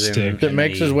first with a season. stick. that and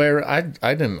makes they- his way. I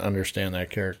didn't understand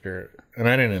that character, and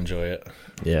I didn't enjoy it.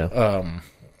 Yeah.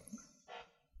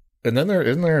 And then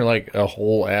isn't there like a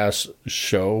whole ass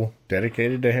show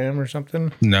dedicated to him or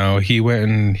something? No, he went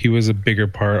and he was a bigger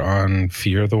part on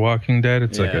Fear the Walking Dead.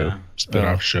 It's like Yeah. a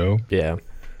spin-off show, Yeah.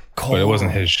 but it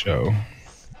wasn't his show.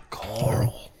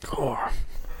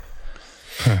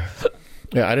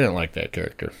 Yeah, I didn't like that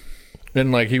character.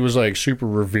 And like he was like super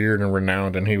revered and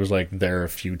renowned, and he was like there a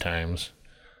few times.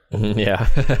 Yeah.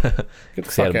 Get the He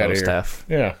fuck had a out bow of here. staff.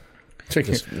 Yeah,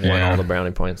 Just won all the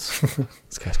brownie points.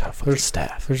 This guy's got a fucking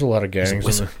staff. there's a lot of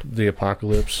gangs in the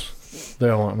apocalypse. They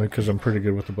all want me because I'm pretty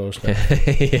good with the bow staff.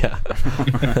 Yeah.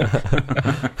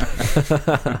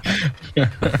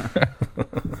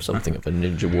 Something of a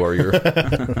ninja warrior.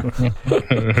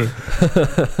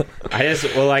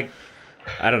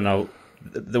 I don't know.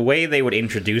 The way they would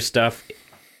introduce stuff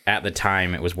at the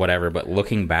time, it was whatever, but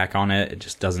looking back on it, it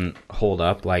just doesn't hold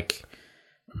up. Like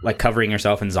covering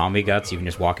yourself in zombie guts, you can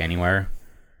just walk anywhere.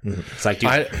 It's like, dude,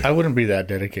 I wouldn't be that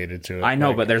dedicated to it. I know,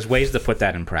 Like, but there's ways to put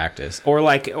that in practice. Or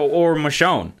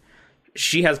Michonne.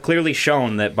 She has clearly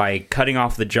shown that by cutting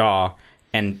off the jaw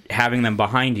and having them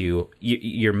behind you,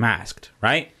 you're masked,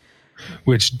 right?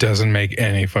 Which doesn't make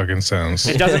any fucking sense.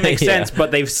 It doesn't make Yeah. sense,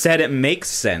 but they've said it makes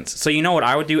sense. So you know what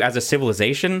I would do as a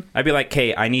civilization? I'd be like,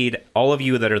 okay, I need all of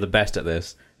you that are the best at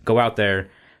this. Go out there,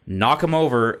 knock them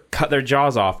over, cut their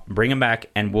jaws off, bring them back,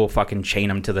 and we'll fucking chain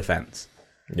them to the fence.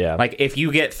 Yeah. Like, if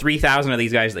you get 3,000 of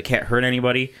these guys that can't hurt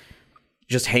anybody,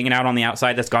 just hanging out on the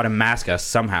outside, that's got to mask us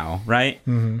somehow, right?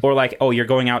 Or like, oh, you're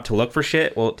going out to look for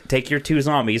shit? Well, take your two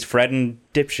zombies, Fred and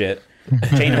Dipshit,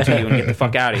 chain them to you and get the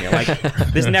fuck out of here. Like,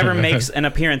 this never makes an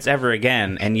appearance ever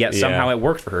again, and yet somehow it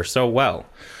worked for her so well.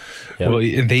 Well,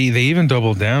 they even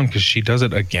double down because she does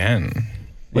it again.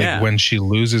 Like Yeah. when she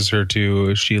loses her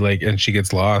to, and she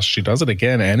gets lost, she does it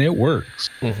again and it works.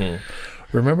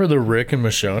 remember the Rick and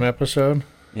Michonne episode?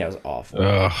 Yeah, it was awful.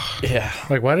 Ugh. yeah.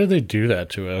 Like, why did they do that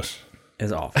to us? It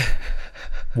was awful.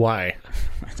 Why?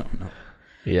 I don't know.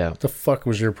 Yeah. What the fuck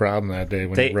was your problem that day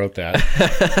when They- you wrote that?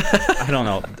 I don't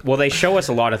know. Well, they show us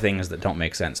a lot of things that don't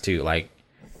make sense too.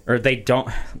 Or they don't,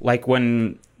 like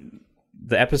when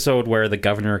the episode where the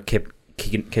governor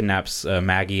kidnaps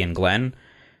Maggie and Glenn,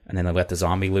 and then they let the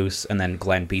zombie loose, and then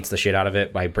Glenn beats the shit out of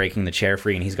it by breaking the chair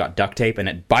free, and he's got duct tape, and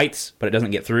it bites, but it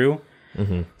doesn't get through.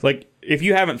 It's like, if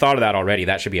you haven't thought of that already,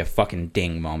 that should be a fucking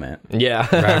ding moment. Yeah.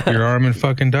 Wrap your arm in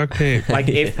fucking duct tape. Like,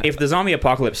 if the zombie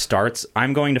apocalypse starts,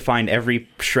 I'm going to find every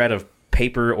shred of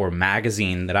paper or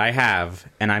magazine that I have,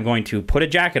 and I'm going to put a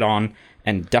jacket on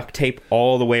and duct tape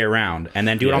all the way around, and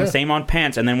then do it on the same on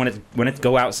pants. And then when it's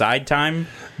go outside time,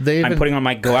 I'm putting on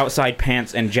my go outside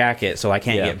pants and jacket so I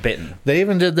can't get bitten. They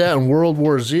even did that in World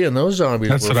War Z, and those zombies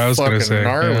That's were what I was fucking gonna say,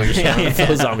 gnarly. yeah.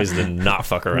 Those zombies did not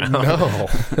fuck around. No.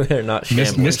 They're not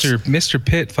shamblers. Mr.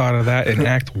 Pitt thought of that in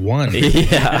Act 1.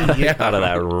 Yeah. Out of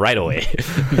that right away.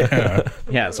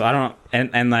 Yeah, so I don't,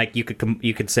 and like you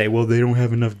could say, well, they don't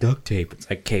have enough duct tape. It's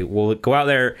like, okay, well, go out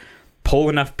there, pull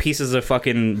enough pieces of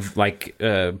fucking like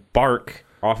bark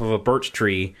off of a birch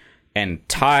tree and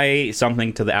tie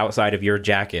something to the outside of your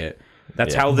jacket.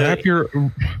 That's how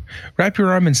the wrap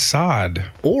your arm in sod.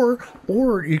 Or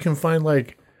you can find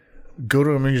like, go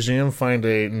to a museum, find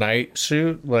a knight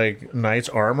suit, like knight's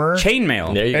armor,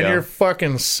 chainmail. There you and go. you're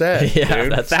fucking set, Yeah,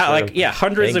 dude. that's That true. like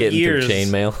hundreds Ain't of getting through years,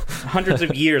 chainmail. hundreds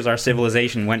of years, our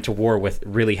civilization went to war with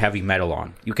really heavy metal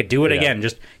on. You could do it again.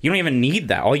 Just you don't even need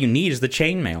that. All you need is the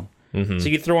chainmail. So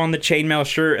you throw on the chainmail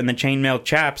shirt and the chainmail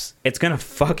chaps. It's gonna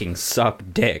fucking suck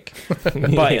dick.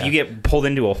 But if you get pulled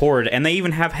into a horde, and they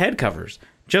even have head covers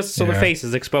just so the face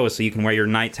is exposed, so you can wear your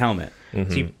knight's helmet. So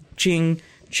you ching.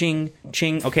 Ching,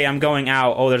 ching. Okay, I'm going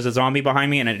out. Oh, there's a zombie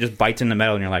behind me, and it just bites in the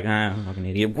metal, and you're like, I'm fucking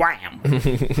idiot. Wham!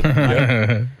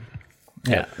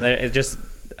 Yeah, it just,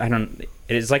 I don't,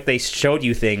 it's like they showed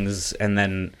you things, and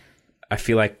then I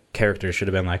feel like characters should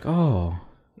have been like,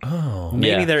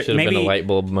 maybe there, should have maybe been a light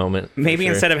bulb moment. maybe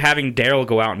instead of having Daryl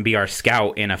go out and be our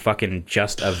scout in a fucking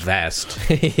just a vest,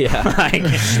 yeah, like,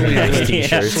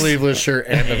 Sleeveless shirt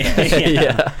and a vest.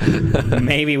 yeah.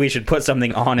 Maybe we should put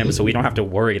something on him so we don't have to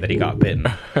worry that he got bitten.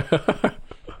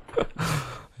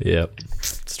 yep,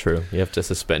 it's true. You have to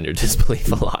suspend your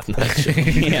disbelief a lot in that shit.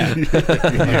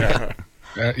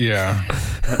 Yeah.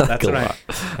 That's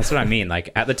what I mean. Like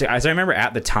as I remember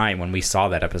at the time when we saw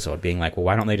that episode, being like, well,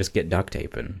 why don't they just get duct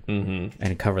tape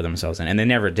and cover themselves in? And they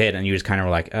never did, and you just kind of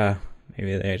were like,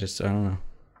 maybe they just, I don't know.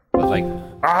 But like,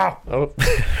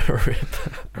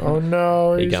 Oh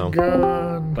no, he's go.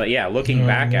 gone. but yeah, looking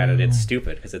back at it, it's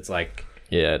stupid because it's like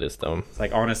Yeah, it is dumb. it's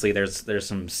like honestly, there's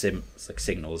some like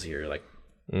signals here, like,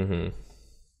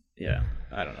 yeah,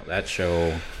 I don't know that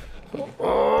show.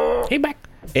 Hey, back.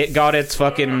 It got its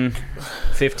fucking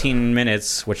 15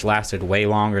 minutes, which lasted way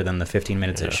longer than the 15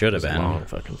 minutes it should have been. Long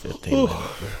fucking 15 minutes.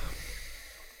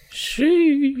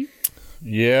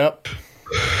 Yep.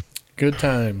 Good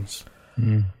times.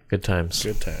 Good times.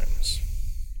 Good times.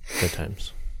 Good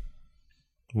times.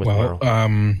 With Well,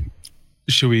 Merle.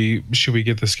 should we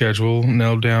get the schedule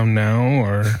nailed down now,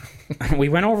 or We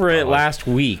went over it last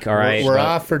week, all right? We're but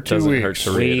off for 2 doesn't hurt weeks.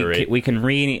 to reiterate. we can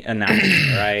re-announce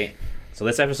it, all right? So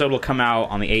this episode will come out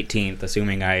on the 18th,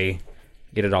 assuming I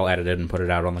get it all edited and put it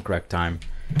out on the correct time.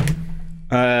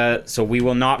 So we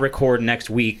will not record next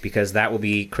week because that will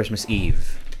be Christmas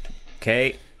Eve.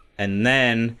 Okay? And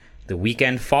then the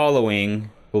weekend following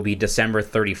will be December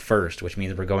 31st, which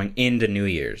means we're going into New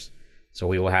Year's. So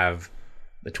we will have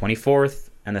the 24th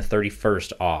and the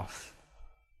 31st off.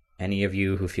 Any of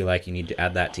you who feel like you need to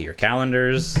add that to your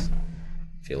calendars,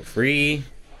 feel free.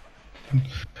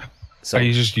 So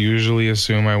I just usually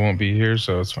assume I won't be here,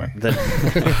 so it's fine.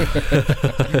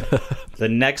 the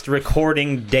next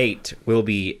recording date will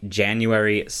be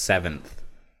January 7th.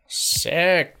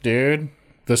 Sick, dude.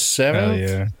 The 7th? Hell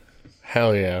yeah.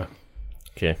 Hell yeah.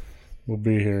 Okay. We'll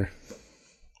be here.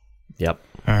 Yep.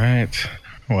 All right.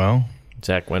 Well,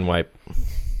 Zach, when wipe?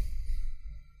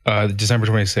 December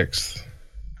 26th.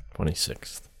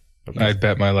 26th. I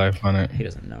bet my life on it. He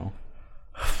doesn't know.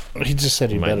 He just said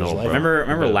he Might bet his know, life. bro.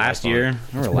 Remember last year?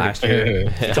 Remember last year?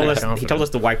 He told us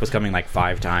the wipe was coming like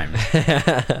 5 times.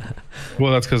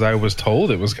 Well, that's because I was told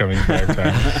it was coming 5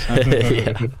 times.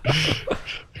 Yeah.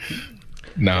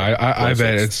 No, I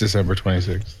bet it's December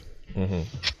 26th.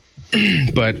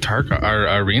 But our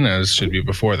arenas should be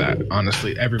before that.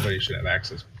 Honestly, everybody should have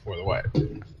access before the wipe.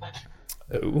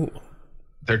 Ooh.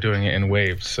 They're doing it in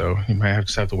waves, so you might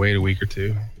just have to wait a week or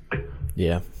 2.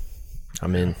 Yeah.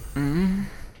 I'm in.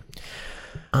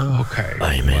 Okay.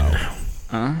 I'm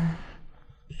in.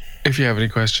 If you have any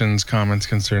questions, comments,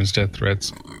 concerns, death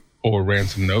threats, or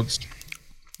ransom notes,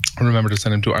 remember to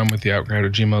send them to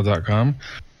imwiththeoutcrowd@gmail.com.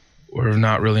 We're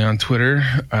not really on Twitter.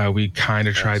 We kind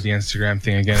of tried the Instagram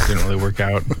thing again. It didn't really work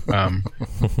out.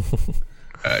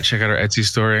 Check out our Etsy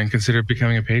store and consider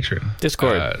becoming a patron.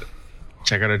 Discord.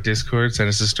 Check out our Discord. Send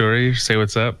us a story. Say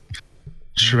what's up.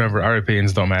 Just remember, our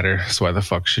opinions don't matter. So why the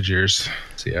fuck should yours?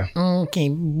 See ya. Okay.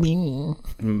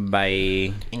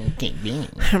 Bye.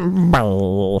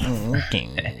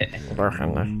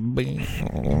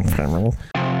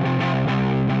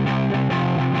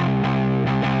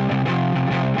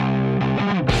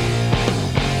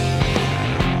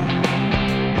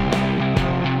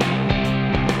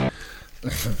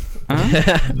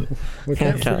 We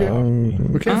can't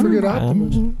forget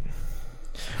Optimus.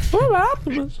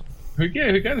 We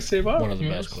got to save up. One of the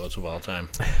best quotes of all time.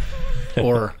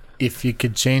 Or, if you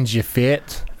could change your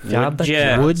fate, Would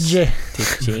ya? would you?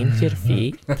 To change your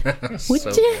feet.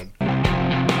 Would you?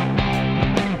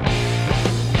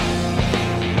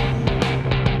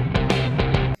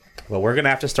 Well, we're gonna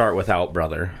have to start without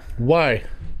brother. Why?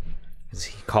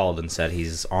 He called and said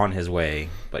he's on his way,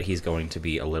 but he's going to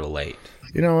be a little late.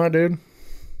 You know what, dude?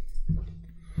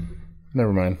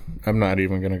 Never mind. I'm not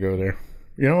even going to go there.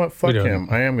 You know what? Fuck him.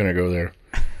 I am going to go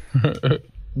there.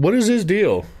 What is his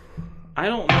deal? I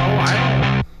don't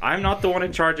know. I'm not the one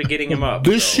in charge of getting him up.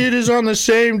 This shit is on the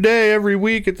same day every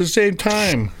week at the same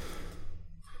time.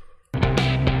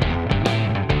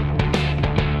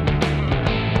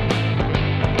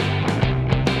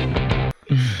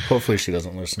 Hopefully she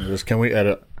doesn't listen to this. Can we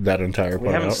edit that entire part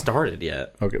We haven't out? started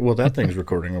yet. Okay, well, that thing's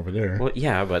recording over there. Well,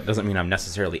 yeah, but doesn't mean I'm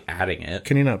necessarily adding it.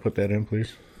 Can you not put that in,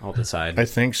 please? I'll decide. I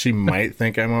think she might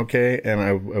think I'm okay, and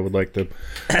I would like to keep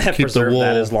the Preserve wool,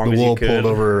 that as long the as you wool could. pulled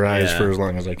over her eyes Yeah. for as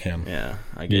long as I can. Yeah,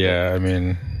 I get it. Yeah, I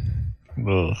mean,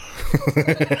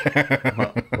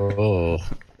 oh,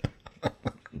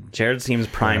 Jared seems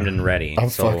primed and ready. I'm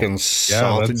so, fucking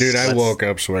salty. let's- Dude, I let's- woke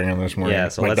up swinging this morning. Yeah,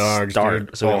 so My let's dogs, start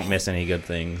dude. so we Oh. don't miss any good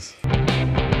things.